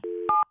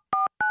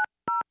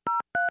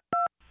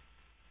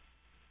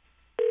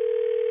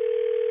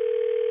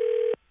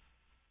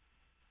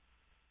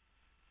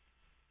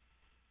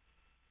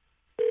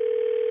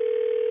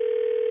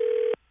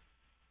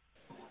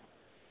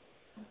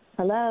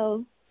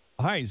 Hello.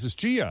 Hi, is this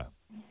Gia?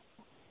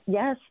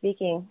 Yes,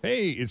 speaking.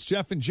 Hey, it's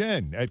Jeff and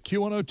Jen at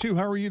Q102.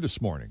 How are you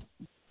this morning?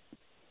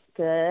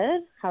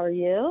 Good. How are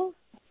you?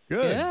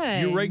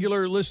 Good. You a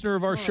regular listener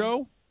of our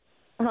show?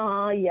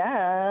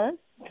 Yes.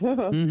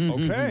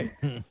 Okay.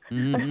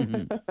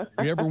 You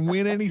ever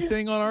win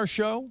anything on our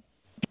show?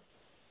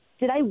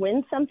 Did I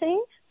win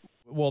something?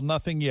 Well,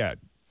 nothing yet.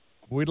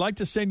 We'd like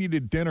to send you to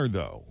dinner,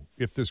 though,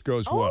 if this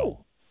goes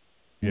well.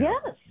 Yeah.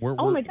 Yes.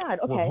 My God.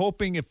 Okay. We're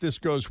hoping if this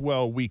goes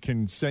well, we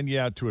can send you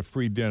out to a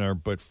free dinner.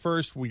 But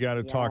first, we got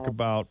to talk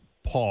about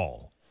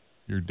Paul,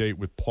 your date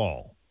with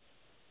Paul.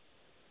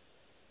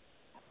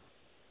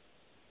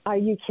 Are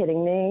you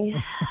kidding me?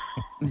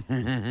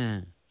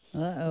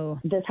 Uh-oh.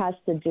 This has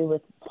to do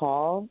with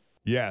Paul?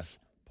 Yes.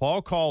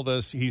 Paul called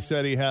us. He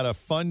said he had a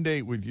fun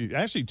date with you.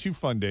 Actually, 2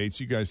 fun dates.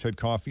 You guys had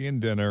coffee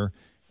and dinner,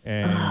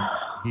 and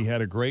he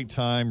had a great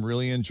time,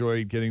 really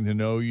enjoyed getting to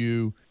know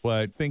you,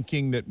 but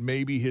thinking that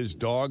maybe his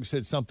dogs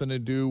had something to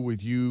do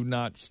with you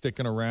not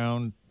sticking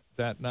around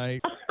that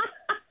night.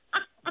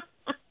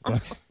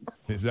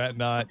 Is that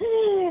not?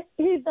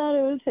 He thought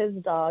it was his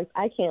dog.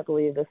 I can't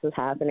believe this is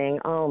happening.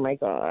 Oh, my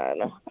God.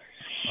 All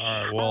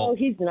right, well. Oh,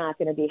 he's not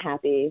going to be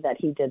happy that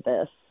he did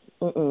this.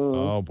 Mm-mm.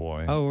 Oh,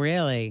 boy. Oh,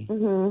 really?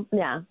 Mm-hmm.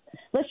 Yeah.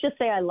 Let's just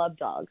say I love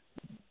dogs.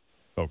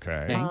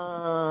 Okay.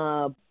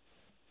 Okay.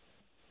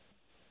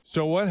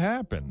 So what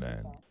happened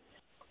then?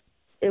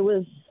 It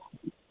was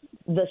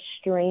the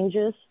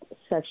strangest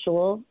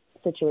sexual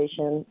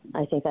situation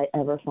I think I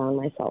ever found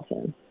myself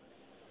in.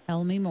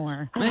 Tell me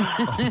more.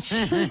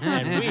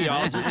 And we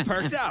all just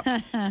perked up.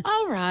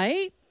 All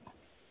right.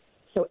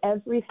 So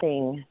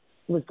everything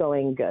was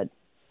going good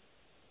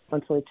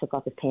until he took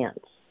off his pants.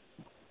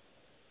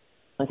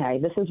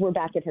 Okay, we're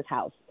back at his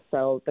house.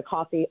 So the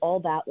coffee, all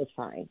that was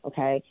fine,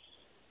 okay?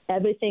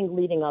 Everything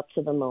leading up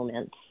to the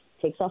moment.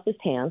 Takes off his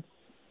pants,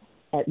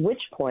 at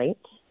which point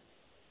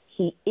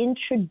he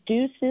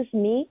introduces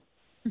me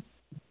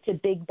to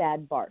Big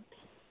Bad Bart.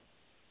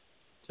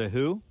 To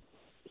who?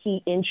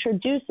 He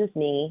introduces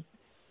me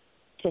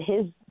to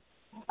his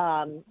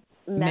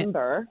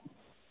member,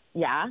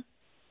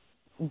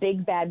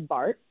 Big Bad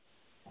Bart.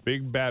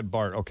 Big Bad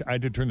Bart. Okay, I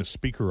did turn the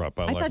speaker up.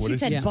 I thought you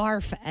said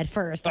barf at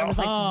first. I was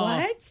like,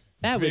 what?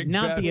 That would Big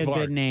not Bad be a Bart.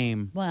 good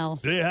name. Well,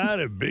 Say hi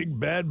to Big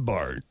Bad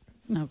Bart.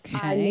 Okay.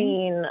 I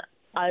mean,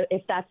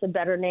 if that's a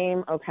better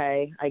name,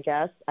 okay, I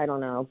guess. I don't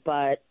know.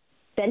 But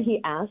then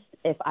he asked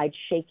if I'd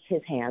shake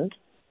his hand,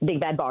 Big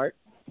Bad Bart,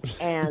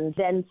 and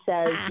then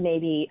says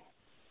maybe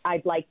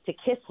I'd like to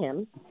kiss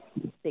him,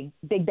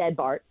 Big Bad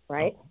Bart,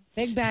 right?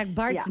 Big Bad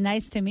Bart's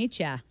nice to meet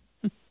ya.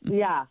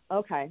 Yeah,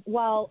 okay.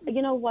 Well,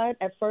 you know what?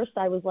 At first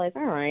I was like,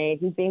 all right,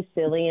 he's being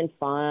silly and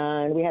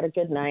fun. We had a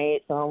good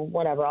night, so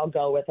whatever, I'll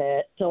go with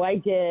it. So I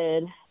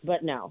did,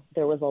 but no,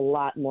 there was a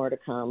lot more to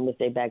come with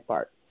Big Bad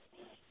Bart.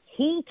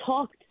 He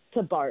talked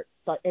to Bart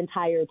the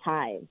entire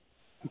time.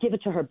 Give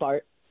it to her,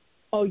 Bart.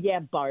 Oh, yeah,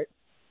 Bart.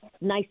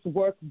 Nice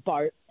work,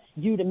 Bart.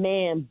 You the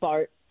man,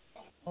 Bart.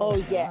 Oh,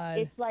 yeah. God.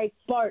 It's like,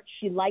 Bart,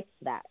 she likes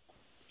that.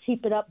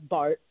 Keep it up,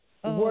 Bart.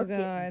 Work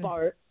it,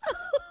 Bart.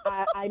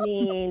 I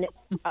mean,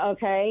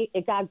 okay,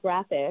 it got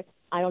graphic.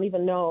 I don't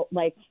even know,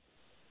 like,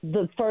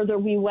 the further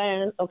we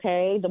went,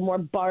 okay, the more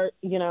Bart,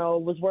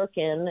 was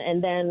working.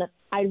 And then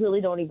I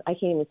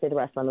can't even say the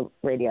rest on the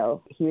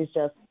radio. He was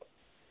just,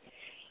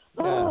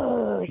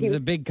 it was a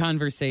big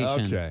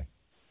conversation. Okay.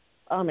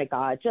 Oh my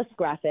God, just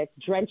graphic,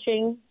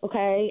 drenching,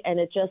 okay, and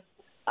it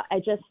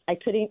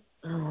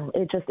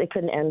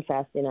couldn't end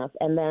fast enough.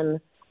 And then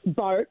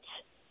Bart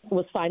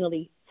was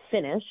finally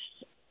finished.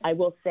 I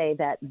will say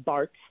that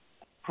Bart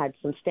had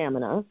some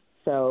stamina,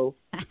 so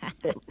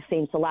it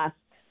seemed to last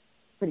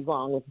pretty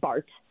long with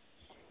Bart.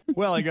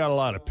 Well, I got a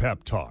lot of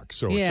pep talk,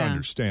 so it's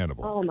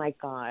understandable. Oh my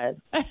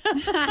God.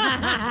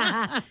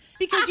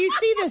 Because you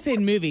see this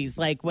in movies,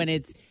 like when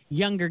it's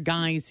younger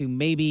guys who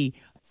maybe,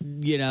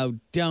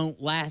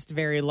 don't last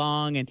very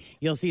long, and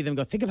you'll see them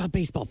go, think about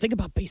baseball, think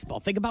about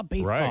baseball, think about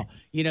baseball. Right.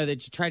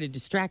 That you try to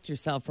distract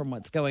yourself from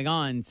what's going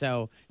on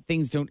so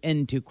things don't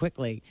end too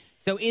quickly.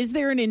 So is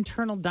there an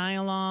internal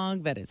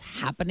dialogue that is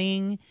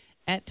happening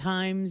at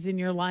times in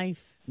your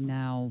life?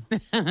 No.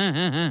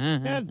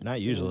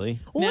 Not usually.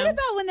 What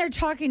about when they're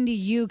talking to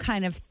you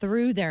kind of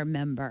through their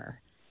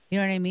member? You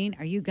know what I mean?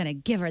 Are you going to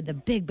give her the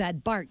Big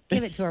Bad Bart?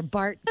 Give it to her,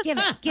 Bart. Give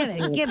it, give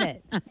it, give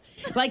it.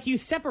 Like you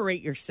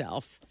separate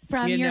yourself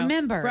from your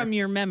member. From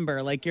your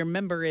member. Like your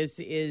member is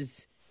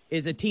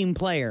a team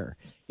player.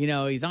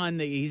 He's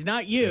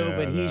not you,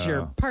 but he's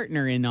your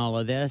partner in all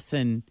of this,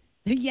 and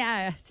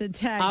yeah, it's a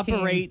tag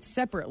operate team.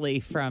 separately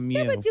from you.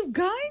 Yeah, but do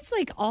guys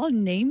all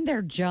name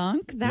their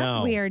junk?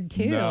 That's weird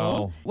too.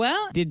 No.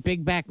 Well, did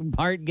Big Back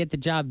Bart get the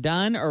job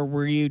done, or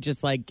were you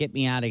just like, get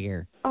me out of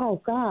here?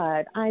 Oh,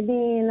 God. I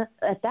mean,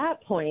 at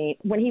that point,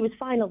 when he was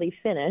finally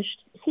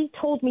finished, he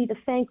told me to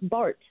thank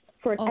Bart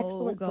for an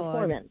excellent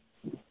performance.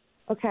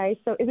 Okay,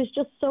 so it was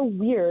just so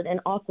weird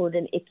and awkward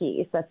and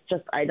icky. That's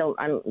just, I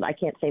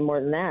can't say more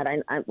than that.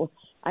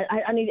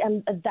 I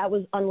mean, that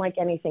was unlike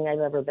anything I've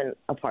ever been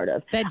a part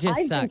of. That just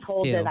I've sucks, been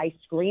told too. that I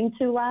scream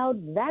too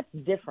loud. That's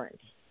different.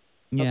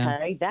 Yeah.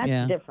 Okay,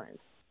 that's different.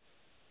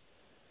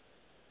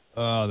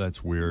 Oh,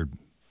 that's weird.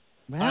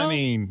 Well, I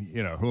mean,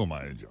 who am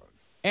I to judge?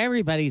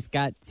 Everybody's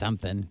got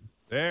something.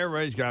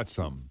 Everybody's got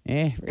some.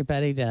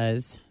 Everybody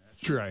does.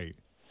 That's right.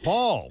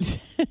 Paul.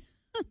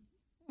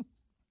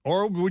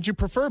 Or would you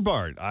prefer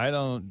Bart? I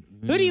don't.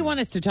 Who do you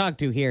want us to talk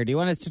to here? Do you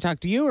want us to talk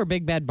to you or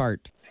Big Bad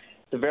Bart?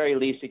 At the very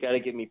least, you got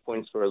to give me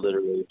points for a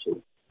literary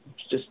too.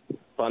 It's just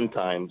fun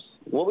times.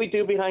 What we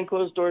do behind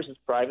closed doors is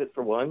private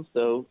for one,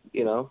 so,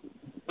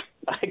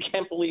 I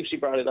can't believe she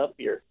brought it up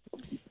here.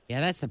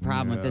 Yeah, that's the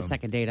problem with this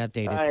second date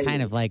update. It's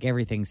kind of like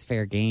everything's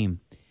fair game.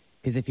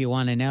 Because if you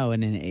want to know,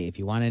 and if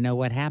you want to know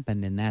what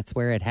happened, and that's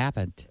where it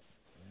happened.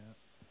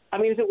 I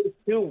mean, if it was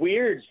too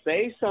weird,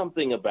 say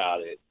something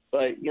about it.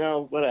 But,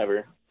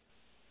 whatever.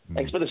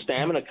 Thanks for the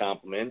stamina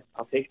compliment.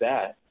 I'll take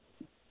that.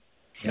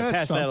 Yeah,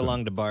 pass that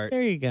along to Bart.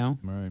 There you go.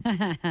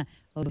 Right.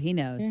 Oh, he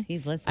knows.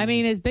 He's listening. I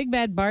mean, has Big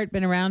Bad Bart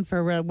been around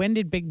for when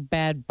did Big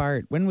Bad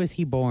Bart, when was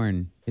he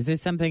born? Is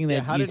this something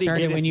that how you did he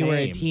started get his when you were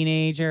a name?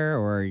 teenager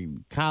or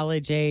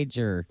college age,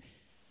 or,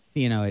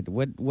 you know,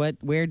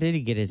 where did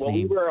he get his Well,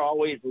 name? we were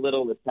always a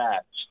little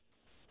attached,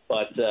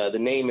 but the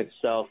name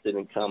itself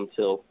didn't come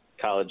till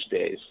college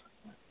days.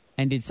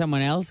 And did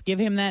someone else give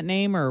him that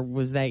name, or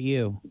was that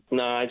you?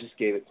 No, I just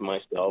gave it to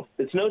myself.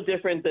 It's no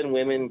different than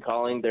women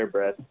calling their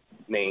breasts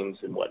names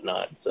and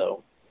whatnot,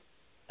 so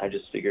I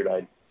just figured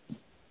I'd... I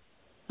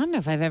don't know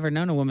if I've ever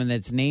known a woman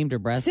that's named her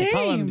breasts. They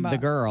call them Same. the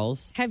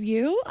girls. Have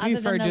you? You Other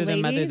refer than to the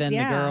them other ladies? than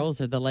Yeah. the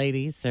girls or the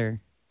ladies, or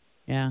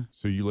yeah.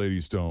 So you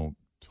ladies don't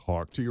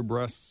talk to your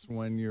breasts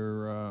when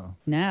you're...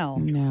 No.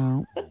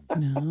 No,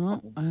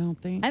 I don't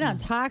think. I don't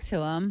talk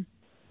to him.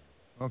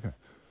 Okay.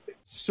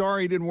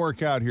 Sorry it didn't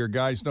work out here,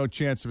 guys. No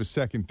chance of a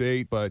second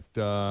date, but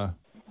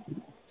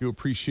do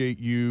appreciate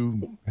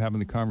you having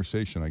the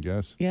conversation, I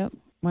guess. Yep,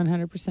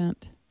 100%.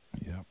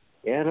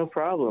 Yeah, no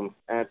problem.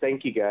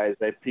 Thank you, guys.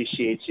 I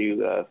appreciate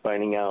you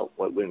finding out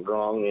what went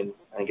wrong, and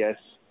I guess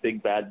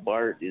Big Bad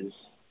Bart is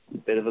a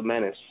bit of a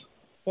menace.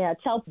 Yeah,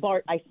 tell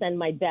Bart I send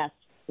my best.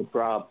 No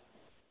problem.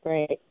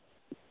 Great.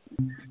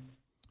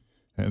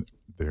 And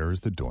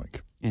there's the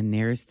doink. And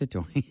there's the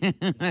doink.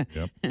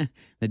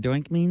 The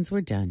doink means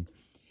we're done.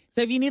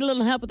 So if you need a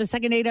little help with the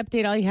second date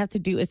update, all you have to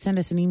do is send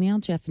us an email,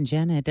 Jeff and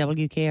Jenn at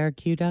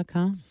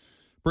WKRQ.com.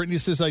 Brittany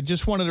says, I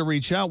just wanted to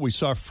reach out. We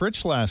saw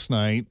Fritz last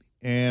night,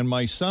 and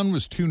my son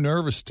was too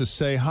nervous to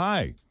say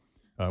hi.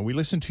 We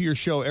listen to your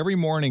show every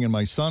morning, and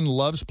my son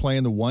loves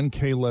playing the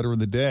 1K letter of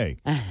the day.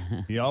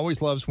 He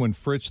always loves when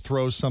Fritz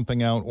throws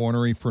something out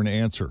ornery for an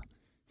answer.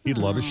 He'd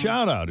love a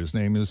shout-out. His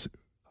name is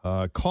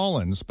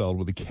Colin, spelled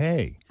with a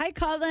K. Hi,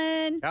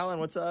 Colin. Colin,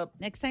 what's up?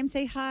 Next time,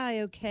 say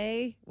hi,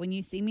 okay? When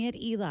you see me at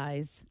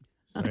Eli's.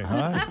 Say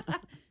hi.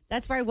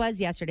 That's where I was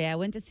yesterday. I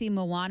went to see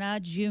Moana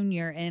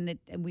Jr., and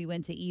we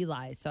went to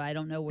Eli's, so I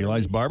don't know where.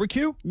 Eli's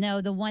Barbecue? No,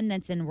 the one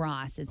that's in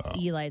Ross. It's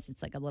Eli's.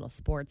 It's like a little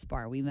sports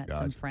bar. We met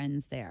some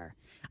friends there.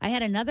 I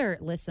had another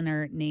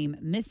listener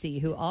named Missy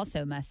who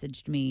also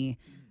messaged me.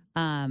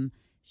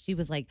 She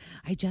was like,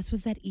 I just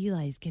was at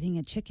Eli's getting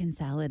a chicken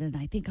salad, and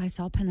I think I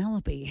saw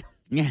Penelope.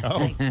 Yeah.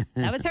 Like,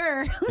 that was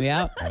her.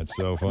 Yeah. That's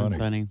so funny. That's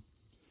funny.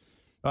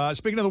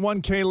 Speaking of the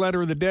 1K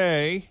letter of the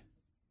day,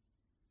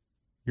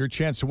 your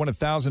chance to win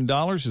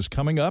 $1,000 is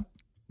coming up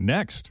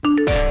next.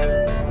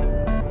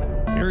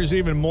 Here's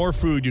even more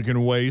food you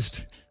can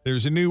waste.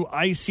 There's a new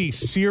icy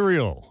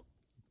cereal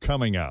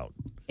coming out.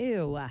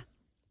 Ew.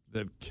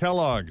 That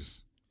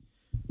Kellogg's.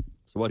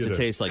 So what's did it a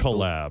taste like?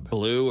 collab.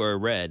 Blue or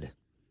red?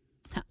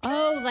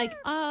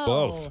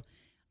 Both.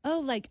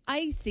 Oh, like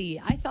icy.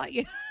 I thought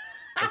you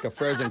Like a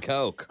frozen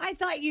Coke. I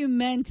thought you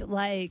meant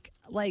like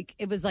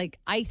it was like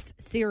ice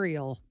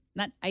cereal,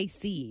 not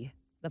icy,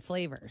 the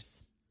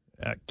flavors.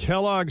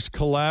 Kellogg's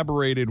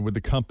collaborated with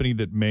the company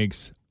that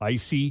makes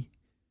ICEE,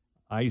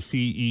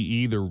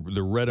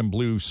 the red and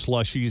blue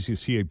slushies you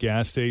see at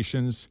gas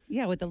stations.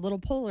 Yeah, with the little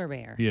polar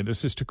bear. Yeah,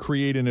 this is to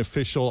create an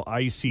official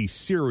icy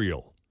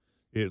cereal.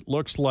 It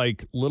looks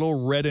like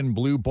little red and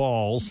blue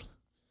balls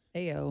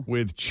Ayo.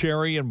 with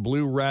cherry and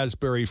blue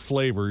raspberry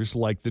flavors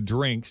like the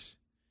drinks.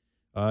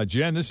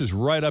 Jen, this is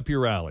right up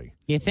your alley.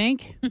 You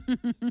think?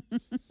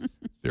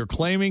 They're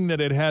claiming that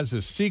it has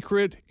a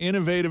secret,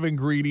 innovative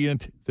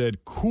ingredient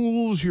that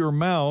cools your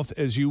mouth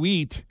as you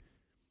eat,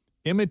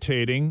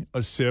 imitating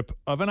a sip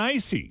of an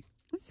icy.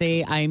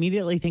 See, I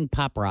immediately think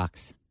Pop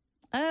Rocks.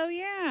 Oh,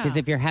 yeah. Because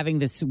if you're having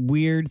this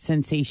weird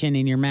sensation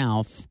in your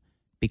mouth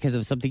because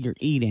of something you're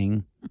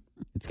eating,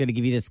 it's going to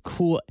give you this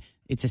cool,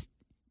 it's just,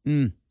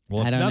 Well,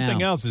 I if don't nothing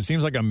know. else, it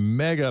seems like a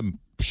mega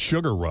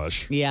sugar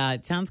rush. Yeah,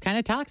 it sounds kind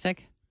of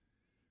toxic.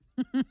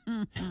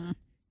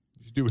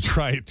 Just do a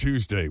Try It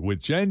Tuesday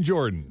with Jen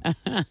Jordan.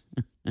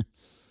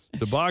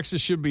 The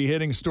boxes should be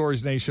hitting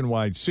stores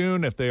nationwide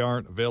soon if they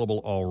aren't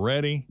available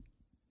already.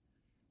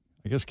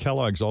 I guess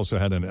Kellogg's also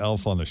had an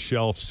Elf on the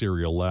Shelf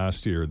cereal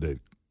last year that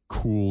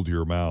cooled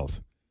your mouth.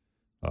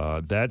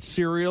 That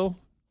cereal,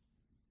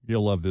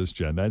 you'll love this,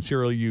 Jen. That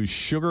cereal used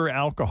sugar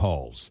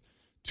alcohols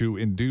to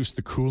induce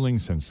the cooling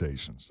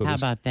sensation. So How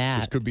about that?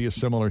 This could be a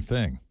similar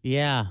thing.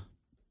 Yeah.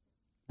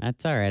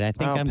 That's all right. I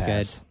think I'm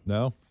pass. good.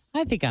 No?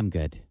 I think I'm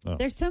good. Oh.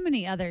 There's so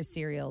many other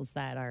cereals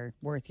that are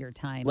worth your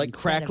time. Like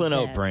instead of Cracklin'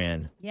 Oat this.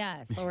 Bran.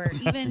 Yes, or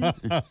even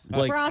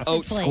Like Frosted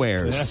oat Flakes.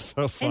 squares. That's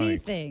so funny.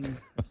 Anything.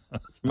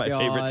 My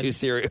favorite two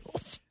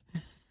cereals.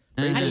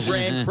 Raisin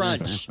Bran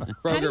Crunch. How do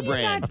Kroger you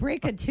brand. not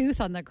break a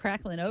tooth on the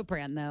Cracklin' Oat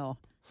Bran, though?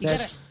 You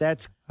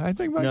That's I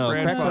think my No,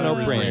 grandfather Cracklin' Oat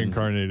was Bran.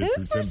 reincarnated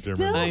Those from were Tim still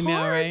Timberlake. I know,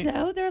 hard, right?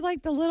 though. They're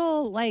like the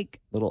little,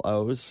 little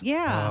O's.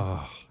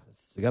 yeah.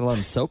 You gotta let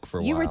them soak for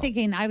a You while. were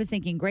thinking, I was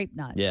thinking grape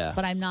nuts. Yeah.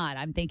 But I'm not.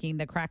 I'm thinking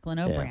the Cracklin'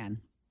 Oat Yeah.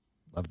 Bran.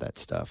 Love that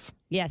stuff.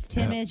 Yes,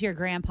 Tim is your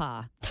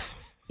grandpa.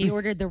 He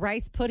ordered the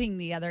rice pudding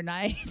the other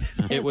night.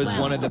 It was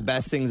one of the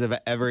best things I've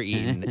ever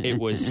eaten. It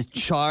was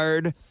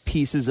charred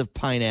pieces of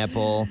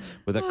pineapple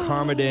with a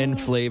Carmadine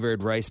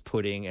flavored rice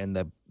pudding, and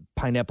the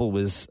pineapple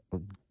was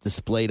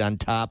displayed on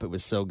top. It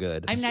was so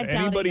good. I'm not Does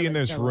anybody in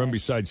this room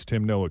besides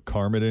Tim know what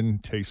Carmidin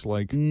tastes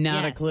like?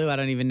 Not a clue. I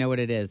don't even know what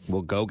it is.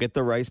 We'll go get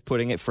the rice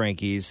pudding at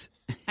Frankie's,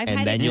 I've and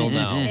had then it you'll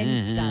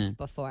in know. stuff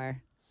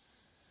before.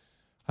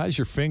 How's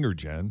your finger,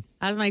 Jen?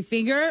 How's my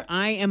finger?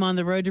 I am on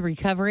the road to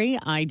recovery.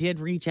 I did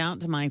reach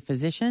out to my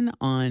physician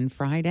on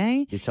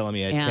Friday. You're telling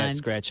me I had cat and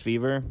scratch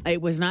fever?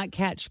 It was not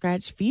cat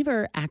scratch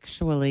fever.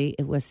 Actually,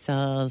 it was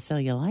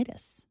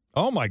cellulitis.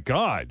 Oh, my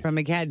God. From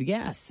a cat,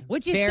 yes.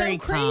 Which is Very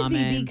so crazy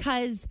common.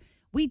 because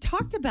we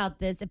talked about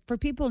this. For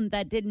people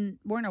that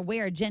weren't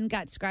aware, Jen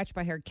got scratched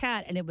by her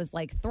cat and it was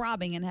like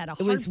throbbing and had a It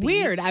heartbeat. was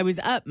weird. I was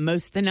up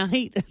most of the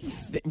night,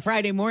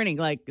 Friday morning,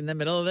 like in the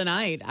middle of the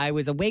night. I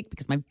was awake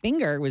because my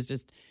finger was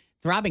just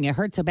throbbing. It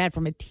hurt so bad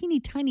from a teeny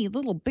tiny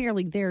little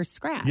barely there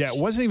scratch. Yeah, it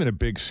wasn't even a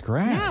big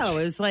scratch. No,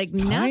 it was like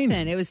nothing.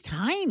 It was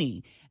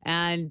tiny.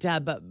 And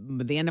but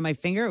the end of my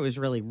finger, it was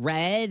really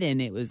red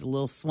and it was a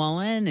little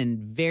swollen and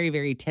very,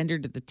 very tender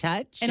to the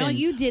touch. And all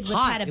you did was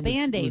hot. had a It was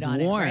Band-Aid on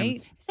warm. it,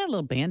 right? I just had a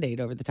little Band-Aid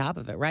over the top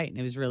of it, right? And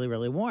it was really,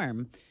 really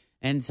warm.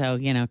 And so,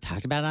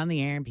 talked about it on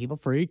the air and people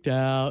freaked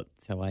out.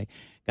 So I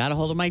got a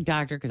hold of my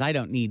doctor because I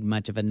don't need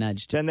much of a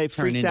nudge to Then they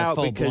turn freaked into out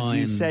because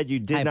you full-blown said you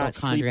did not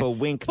sleep hypochondria. a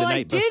wink the Well, I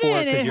night before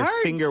didn't. because It your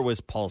hurts. finger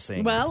was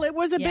pulsing. Well, it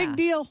was a big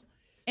deal.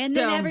 And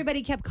then So-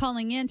 everybody kept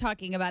calling in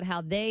talking about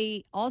how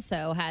they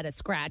also had a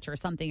scratch or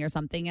something.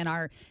 And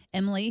our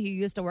Emily, who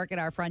used to work at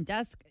our front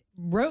desk,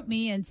 wrote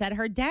me and said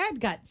her dad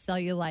got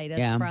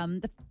cellulitis from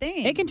the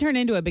thing. It can turn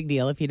into a big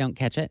deal if you don't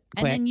catch it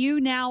and quick. then you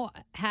now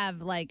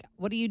have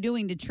what are you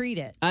doing to treat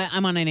it?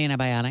 I'm on an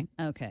antibiotic.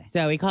 Okay.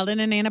 So he called in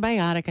an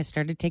antibiotic. I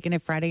started taking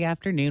it Friday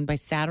afternoon. By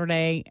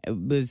Saturday, it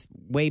was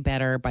way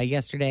better. By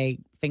yesterday,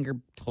 finger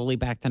totally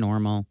back to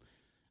normal.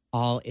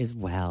 All is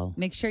well.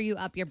 Make sure you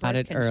up your Caught birth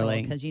it control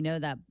early. because you know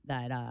that.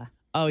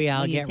 Oh, yeah,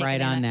 I'll when you get take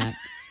right an on that.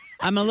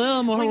 I'm a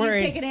little more when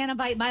worried. you take an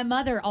antibiotic, my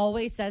mother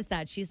always says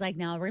that. She's like,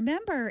 now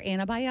remember,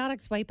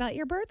 antibiotics wipe out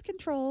your birth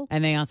control.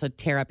 And they also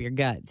tear up your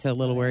gut. So a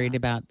little worried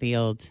about the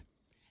old,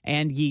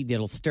 and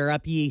it'll stir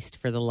up yeast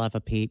for the love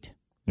of Pete.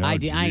 Oh, I am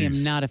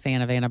geez. not a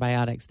fan of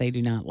antibiotics. They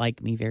do not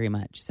like me very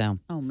much. So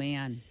Oh,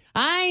 man.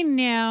 I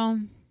know.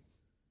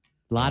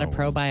 A lot of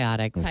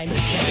probiotics. Time to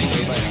get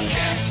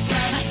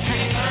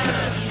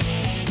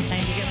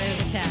rid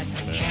of the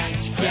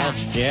cats. Yeah.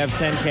 You have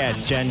 10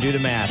 cats, Jen. Do the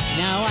math.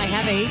 No, I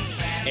have 8.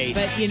 8.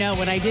 But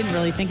what I didn't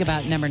really think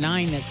about number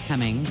 9 that's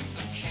coming.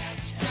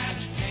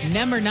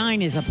 Number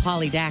 9 is a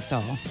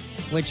polydactyl,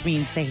 which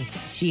means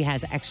she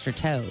has extra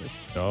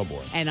toes. Oh,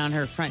 boy. And on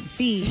her front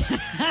feet,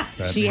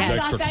 That she means has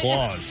extra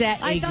claws. set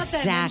I thought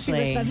that meant she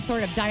was some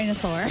sort of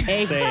dinosaur.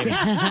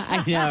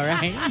 I know,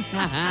 right?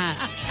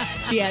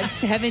 She has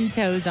 7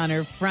 toes on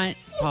her front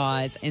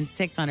paws and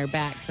 6 on her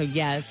back. So,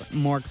 yes,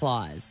 more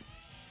claws.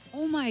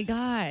 Oh, my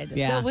God.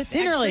 Yeah. So with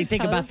Didn't really extra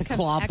think about toes the comes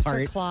claw extra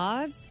part.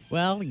 claws?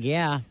 Well,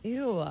 yeah.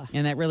 Ew.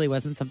 And that really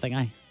wasn't something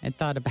I had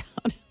thought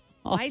about.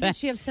 Why did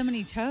she have so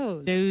many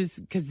toes? Those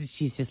because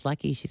she's just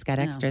lucky. She's got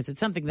No. extras. It's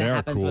something that They are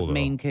happens cool, with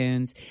Maine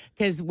Coons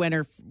because when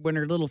her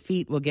little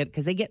feet will get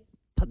because they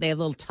have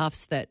little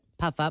tufts that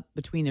puff up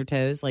between their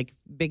toes, like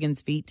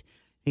Biggin's feet.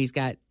 He's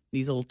got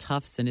these little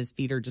tufts and his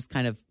feet are just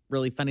kind of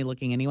really funny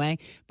looking anyway.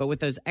 But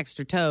with those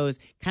extra toes,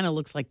 kind of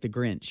looks like the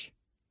Grinch.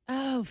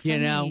 Oh,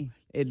 funny.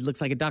 It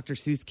looks like a Dr.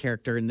 Seuss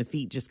character, and the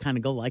feet just kind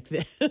of go like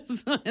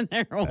this when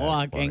they're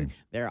walking. funny.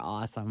 They're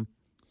awesome.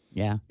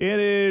 Yeah. It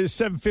is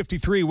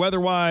 7:53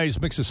 weather-wise.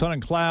 Mix of sun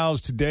and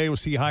clouds. Today we'll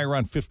see high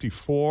around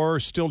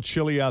 54. Still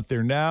chilly out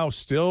there now.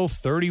 Still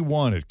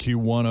 31 at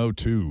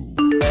Q102.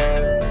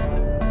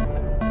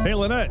 Hey,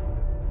 Lynette.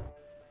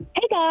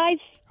 Hey, guys.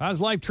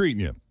 How's life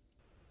treating you?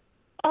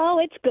 Oh,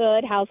 it's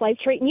good. How's life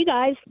treating you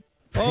guys?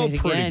 Oh, Great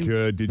pretty again.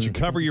 good. Did you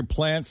cover your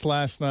plants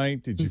last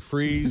night? Did you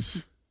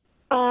freeze?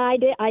 I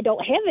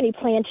don't have any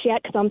plants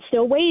yet because I'm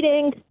still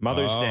waiting.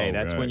 Mother's Oh, Day.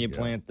 That's right, when you yeah.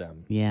 plant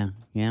them.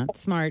 Yeah.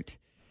 Smart.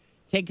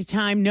 Take your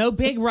time. No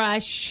big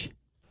rush.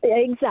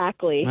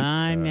 Exactly.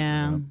 I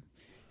know.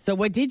 So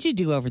what did you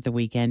do over the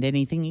weekend?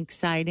 Anything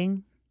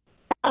exciting?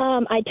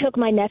 I took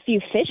my nephew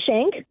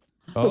fishing.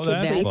 Oh, which was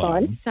that's really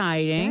fun.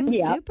 Exciting. That's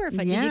Yeah. super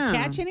fun. Did Yeah. you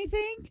catch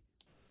anything?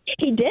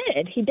 He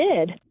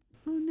did.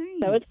 Oh,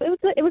 nice. So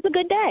it was a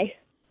good day.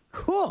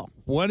 Cool.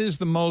 What is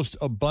the most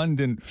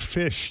abundant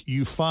fish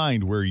you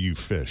find where you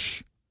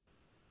fish?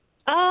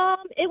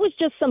 It was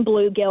just some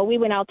bluegill. We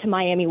went out to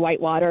Miami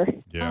Whitewater.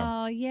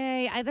 Yeah. Oh,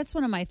 yay. That's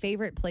one of my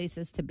favorite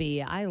places to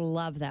be. I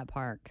love that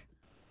park.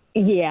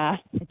 Yeah.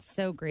 It's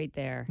so great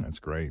there. That's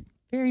great.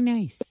 Very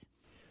nice.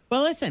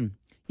 Well, listen,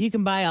 you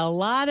can buy a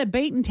lot of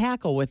bait and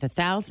tackle with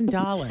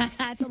 $1,000.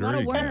 That's a lot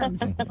of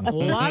worms. A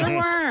lot of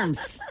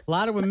worms. A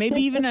lot of them.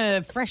 Maybe even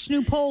a fresh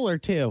new pole or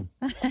two.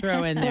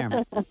 Throw in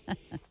there.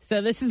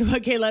 So this is the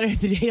 1K letter of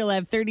the day. You'll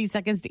have 30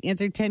 seconds to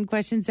answer 10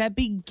 questions that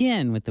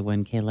begin with the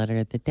 1K letter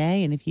of the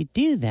day. And if you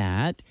do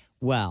that,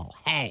 well,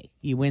 hey,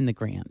 you win the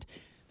grand.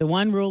 The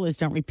one rule is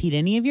don't repeat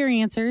any of your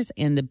answers.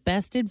 And the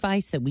best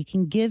advice that we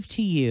can give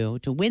to you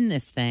to win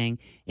this thing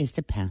is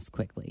to pass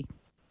quickly.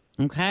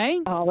 Okay?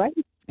 All right.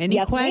 Any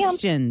Yes, ma'am.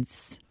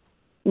 questions?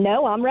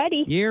 No, I'm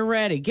ready. You're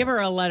ready. Give her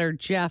a letter,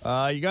 Jeff.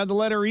 You got the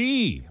letter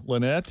E,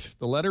 Lynette.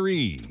 The letter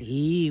E.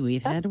 E,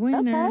 we've had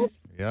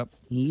winners. Yep.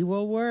 E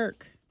will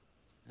work.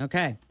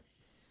 Okay.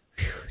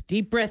 Whew.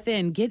 Deep breath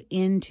in. Get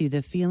into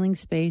the feeling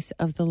space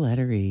of the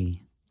letter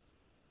E.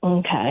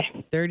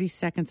 Okay. 30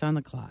 seconds on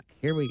the clock.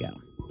 Here we go.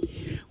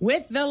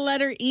 With the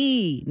letter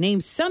E,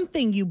 name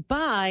something you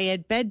buy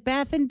at Bed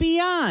Bath &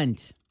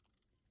 Beyond.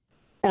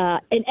 An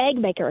egg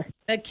maker.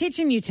 A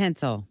kitchen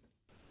utensil.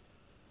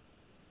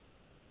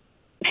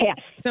 Pass.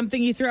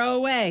 Something you throw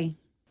away.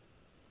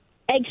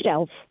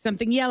 Eggshells.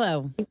 Something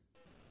yellow.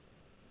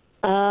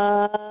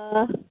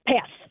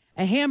 Pass.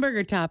 A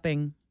hamburger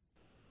topping.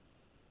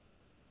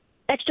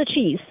 Extra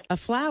cheese. A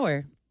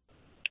flower.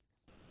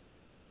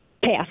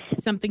 Pass.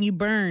 Something you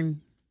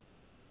burn.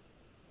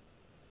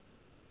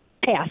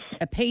 Pass.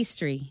 A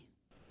pastry.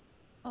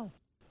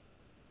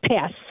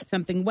 Pass.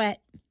 Something wet.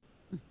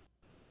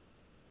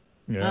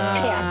 Yeah.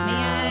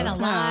 Man, that's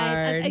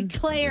alive. hard.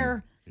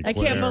 Claire. I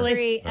can't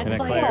believe And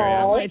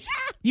Claire.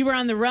 You were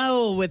on the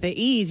roll with the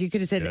E's. You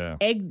could have said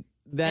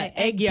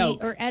egg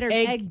yolk. Or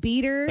egg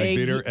beater. Egg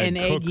beater, an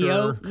egg egg cooker.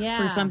 yolk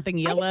Yeah. for something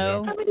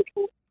yellow.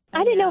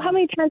 I didn't know how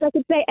many times I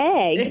could say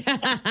egg.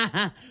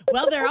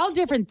 Well, they're all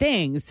different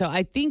things. So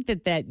I think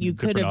that you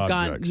could Different have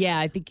gone. objects. Yeah,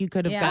 I think you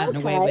could have Yeah. gotten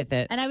away with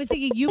it. And I was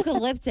thinking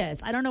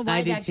eucalyptus. I don't know why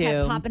I did that too.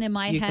 kept popping in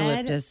my head.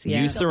 Eucalyptus,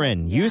 yeah.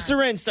 Eucerin.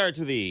 Eucerin starts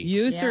with E.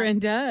 Eucerin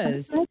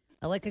does.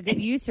 I like a good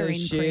eucerin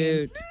cream.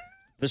 Shoot.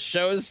 The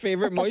show's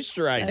favorite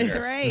moisturizer. That's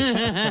right.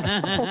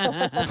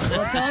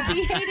 Well, don't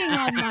be hating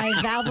on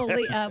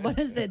my what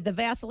is it? The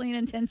Vaseline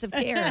intensive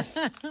care,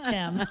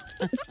 Tim.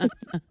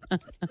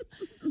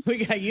 We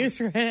got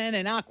Eucerin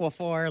and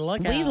Aquaphor.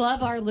 Look We out.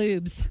 love our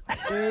lubes.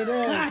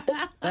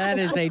 That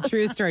is a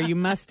true story. You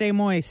must stay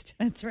moist.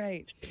 That's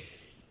right.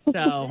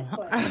 So,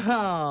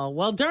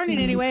 well, darn it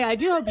anyway. I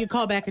do hope you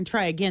call back and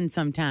try again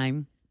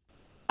sometime.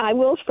 I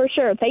will for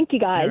sure. Thank you,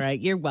 guys. All right.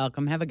 You're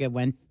welcome. Have a good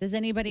one. Does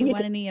anybody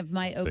want any of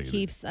my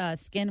O'Keefe's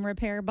skin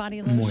repair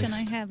body lotion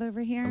I have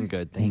over here? I'm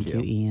good. Thank you.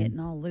 Ian. Getting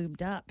all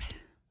lubed up.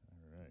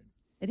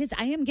 It is.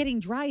 I am getting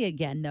dry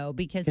again, though,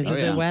 because Because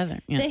of the weather.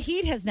 Yeah. the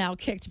heat has now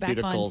kicked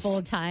back on Cuticles.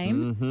 full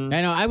time. Mm-hmm.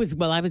 I know. I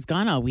was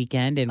gone all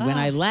weekend, and when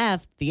I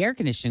left, the air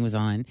conditioning was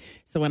on.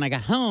 So when I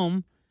got home,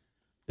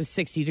 it was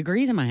 60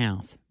 degrees in my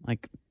house.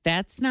 Like,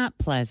 that's not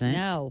pleasant.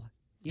 No.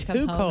 You come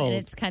Too home cold. and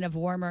it's kind of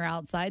warmer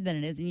outside than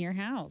it is in your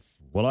house.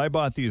 Well, I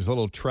bought these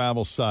little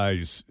travel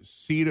size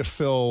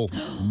Cetaphil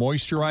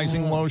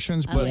moisturizing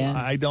lotions, but yes,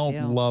 I don't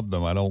yeah. love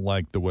them. I don't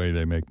like the way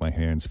they make my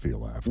hands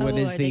feel after. What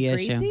is are the they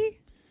issue? greasy?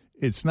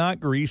 It's not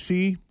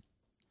greasy,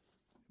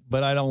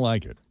 but I don't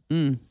like it.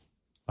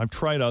 I've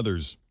tried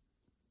others,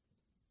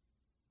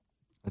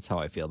 That's how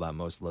I feel about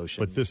most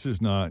lotions. but this is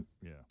not.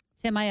 Yeah.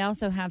 Tim, I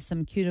also have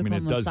some cuticle it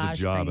does the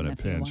massage job cream in a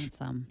if you pinch. want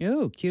some.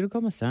 Oh,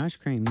 cuticle massage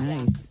cream.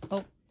 Nice.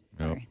 Oh,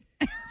 sorry.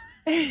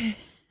 Thank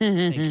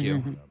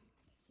you.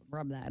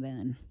 Rub that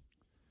in.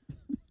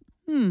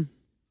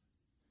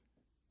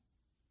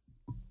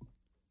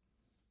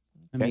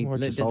 I mean, we're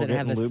does just all it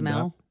have a getting lubed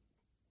smell? up.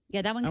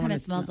 Yeah, that one I kind wanna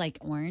of smells smell- like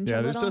orange Yeah,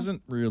 a this little.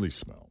 doesn't really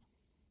smell.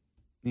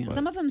 Yeah.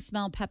 Some of them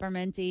smell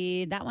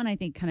pepperminty. That one I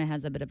think kind of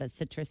has a bit of a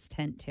citrus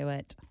tint to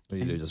it. What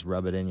do you do? Just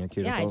rub it in your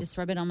cuticles? Yeah, I just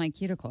rub it on my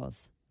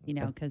cuticles,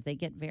 because they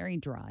get very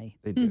dry.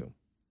 They do.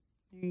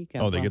 There you go.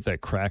 Oh, they Well, get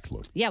that cracked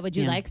look. Yeah, would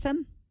you Yeah. like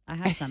some? I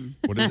have some.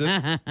 What is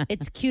it?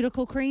 It's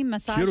cuticle cream,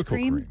 massage Cuticle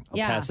cream. cream. I'll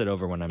Yeah. pass it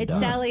over when I'm It's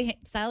done.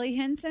 Sally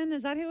Henson.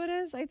 Is that who it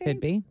is? I think.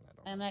 Could be.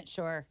 I'm not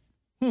sure.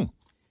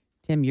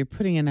 Tim, you're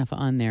putting enough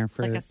on there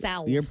for Like a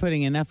salve. You're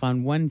putting enough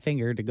on one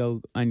finger to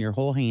go on your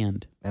whole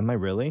hand. Am I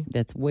really?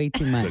 That's way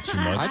too much. Too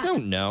much? I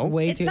don't know.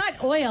 Way It's too.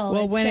 not oil.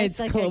 Well, when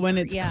just it's like when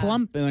it's yeah.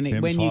 clump when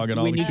Tim's hogging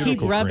all when the you keep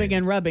cuticle rubbing cream.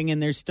 and rubbing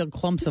and there's still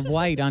clumps of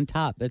white on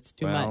top. That's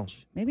too Well,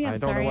 much. Maybe I'm I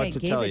don't sorry know what I to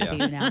gave tell it to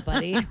you. you now,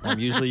 buddy. I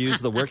usually use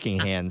the working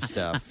hand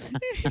stuff.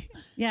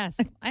 Yes,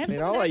 I have. I mean,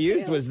 some of all I that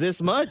used too. was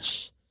this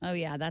much. Oh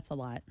yeah, that's a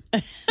lot.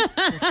 You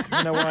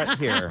know what?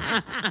 Here,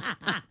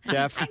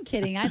 Jeff. I'm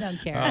kidding. I don't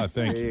care. Oh,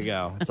 thank There you. you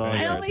go. It's all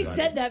I yours, only buddy.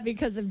 said that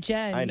because of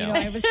Jen. I know. You know,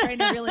 I was trying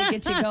to really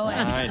get you going.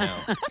 I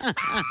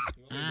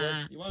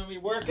know. You want me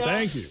to work up?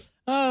 Thank you.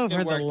 Oh, Get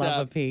for the worked love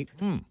up. of Pete.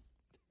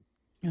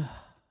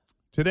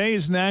 Today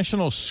is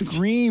National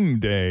Scream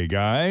Day,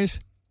 guys.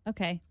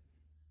 Okay.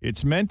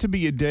 It's meant to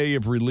be a day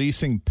of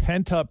releasing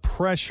pent-up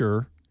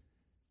pressure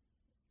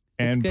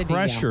It's and good to yell.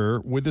 pressure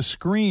with a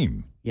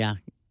scream. Yeah,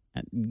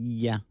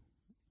 yeah.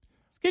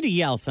 It's good to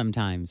yell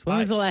sometimes. When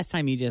was the last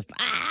time you just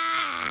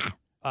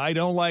I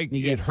don't like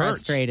you get it hurts.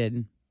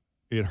 frustrated?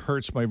 It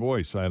hurts my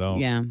voice. I don't.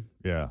 Yeah.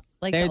 Yeah.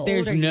 Like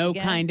There's the older no you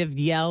get- kind of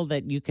yell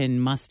that you can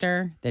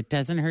muster that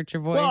doesn't hurt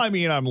your voice. Well, I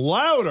mean, I'm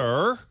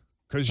louder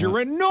because you're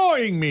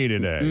annoying me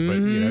today, but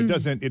you know,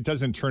 it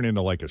doesn't turn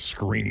into like a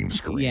scream.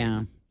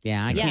 Yeah.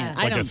 Yeah, I can't.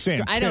 Like I a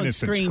Sam I don't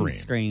Kinison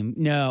scream.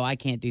 No, I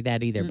can't do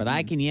that either. But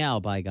I can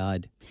yell. By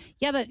God.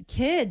 Yeah, but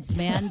kids,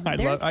 man,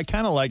 I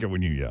kind of like it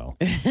when you yell.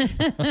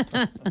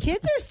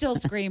 kids are still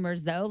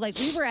screamers though. Like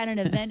we were at an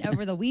event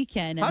over the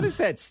weekend. How does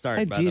that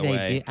start? By the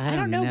way, I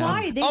don't know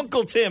why.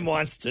 Uncle Tim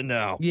wants to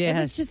know. It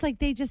was just like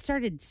they just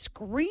started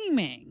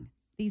screaming.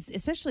 These,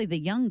 especially the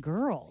young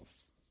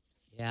girls.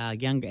 Yeah,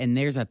 young, and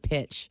there's a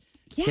pitch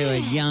to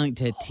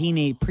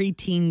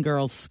preteen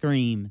girl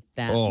scream.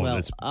 That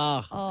that's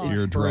it's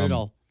eardrum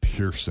brutal,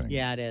 piercing.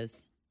 Yeah, it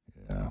is.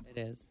 Yeah, it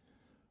is.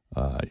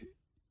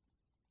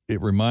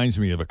 It reminds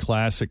me of a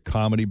classic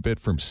comedy bit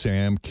from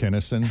Sam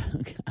Kinison.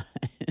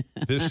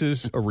 This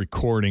is a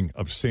recording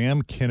of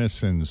Sam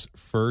Kinison's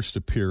first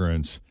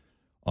appearance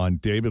on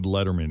David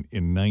Letterman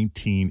in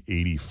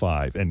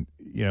 1985. And,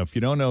 if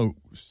you don't know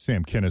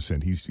Sam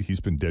Kinison, he's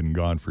been dead and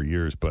gone for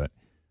years, but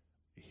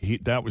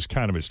that was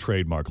kind of his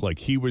trademark. Like,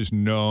 he was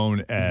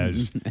known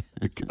as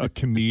a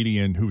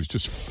comedian who was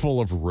just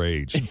full of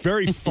rage.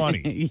 Very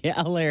funny.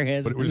 Yeah,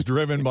 hilarious. But it was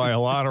driven by a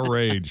lot of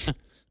rage.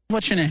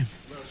 What's your name?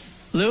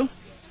 Lou?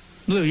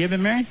 Lou, you ever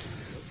been married?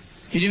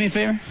 You do me a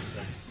favor?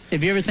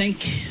 If you ever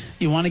think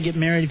you want to get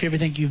married, if you ever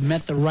think you've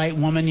met the right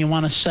woman, you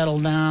want to settle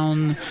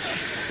down,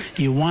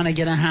 you want to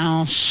get a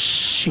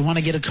house, you want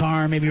to get a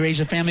car, maybe raise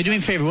a family, do me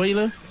a favor, will you,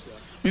 Lou?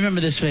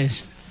 Remember this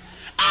face.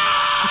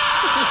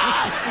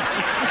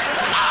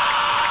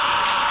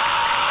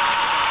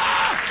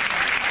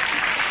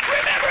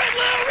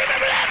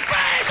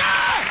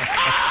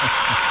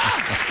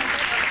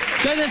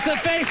 Because it's the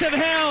face of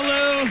hell,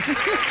 Lou.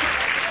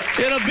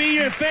 It'll be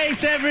your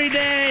face every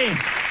day.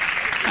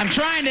 I'm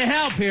trying to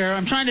help here.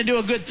 I'm trying to do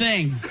a good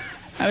thing.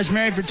 I was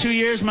married for 2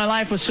 years. My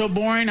life was so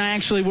boring, I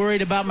actually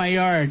worried about my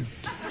yard.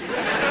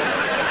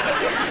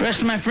 The rest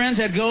of my friends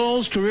had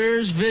goals,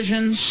 careers,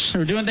 visions. They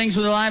were doing things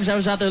with their lives. I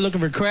was out there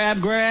looking for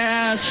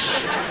crabgrass,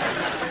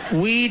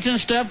 weeds and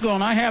stuff,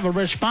 going, I have a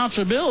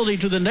responsibility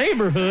to the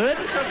neighborhood.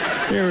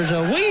 There is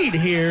a weed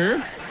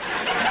here.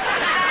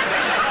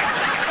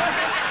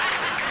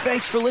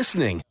 Thanks for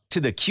listening to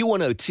the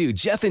Q102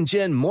 Jeff and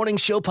Jen Morning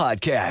Show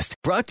podcast,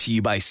 brought to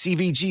you by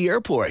CVG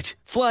Airport.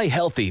 Fly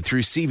healthy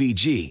through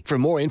CVG. For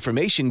more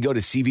information, go to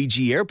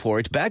CVG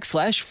Airport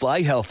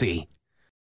 /fly healthy.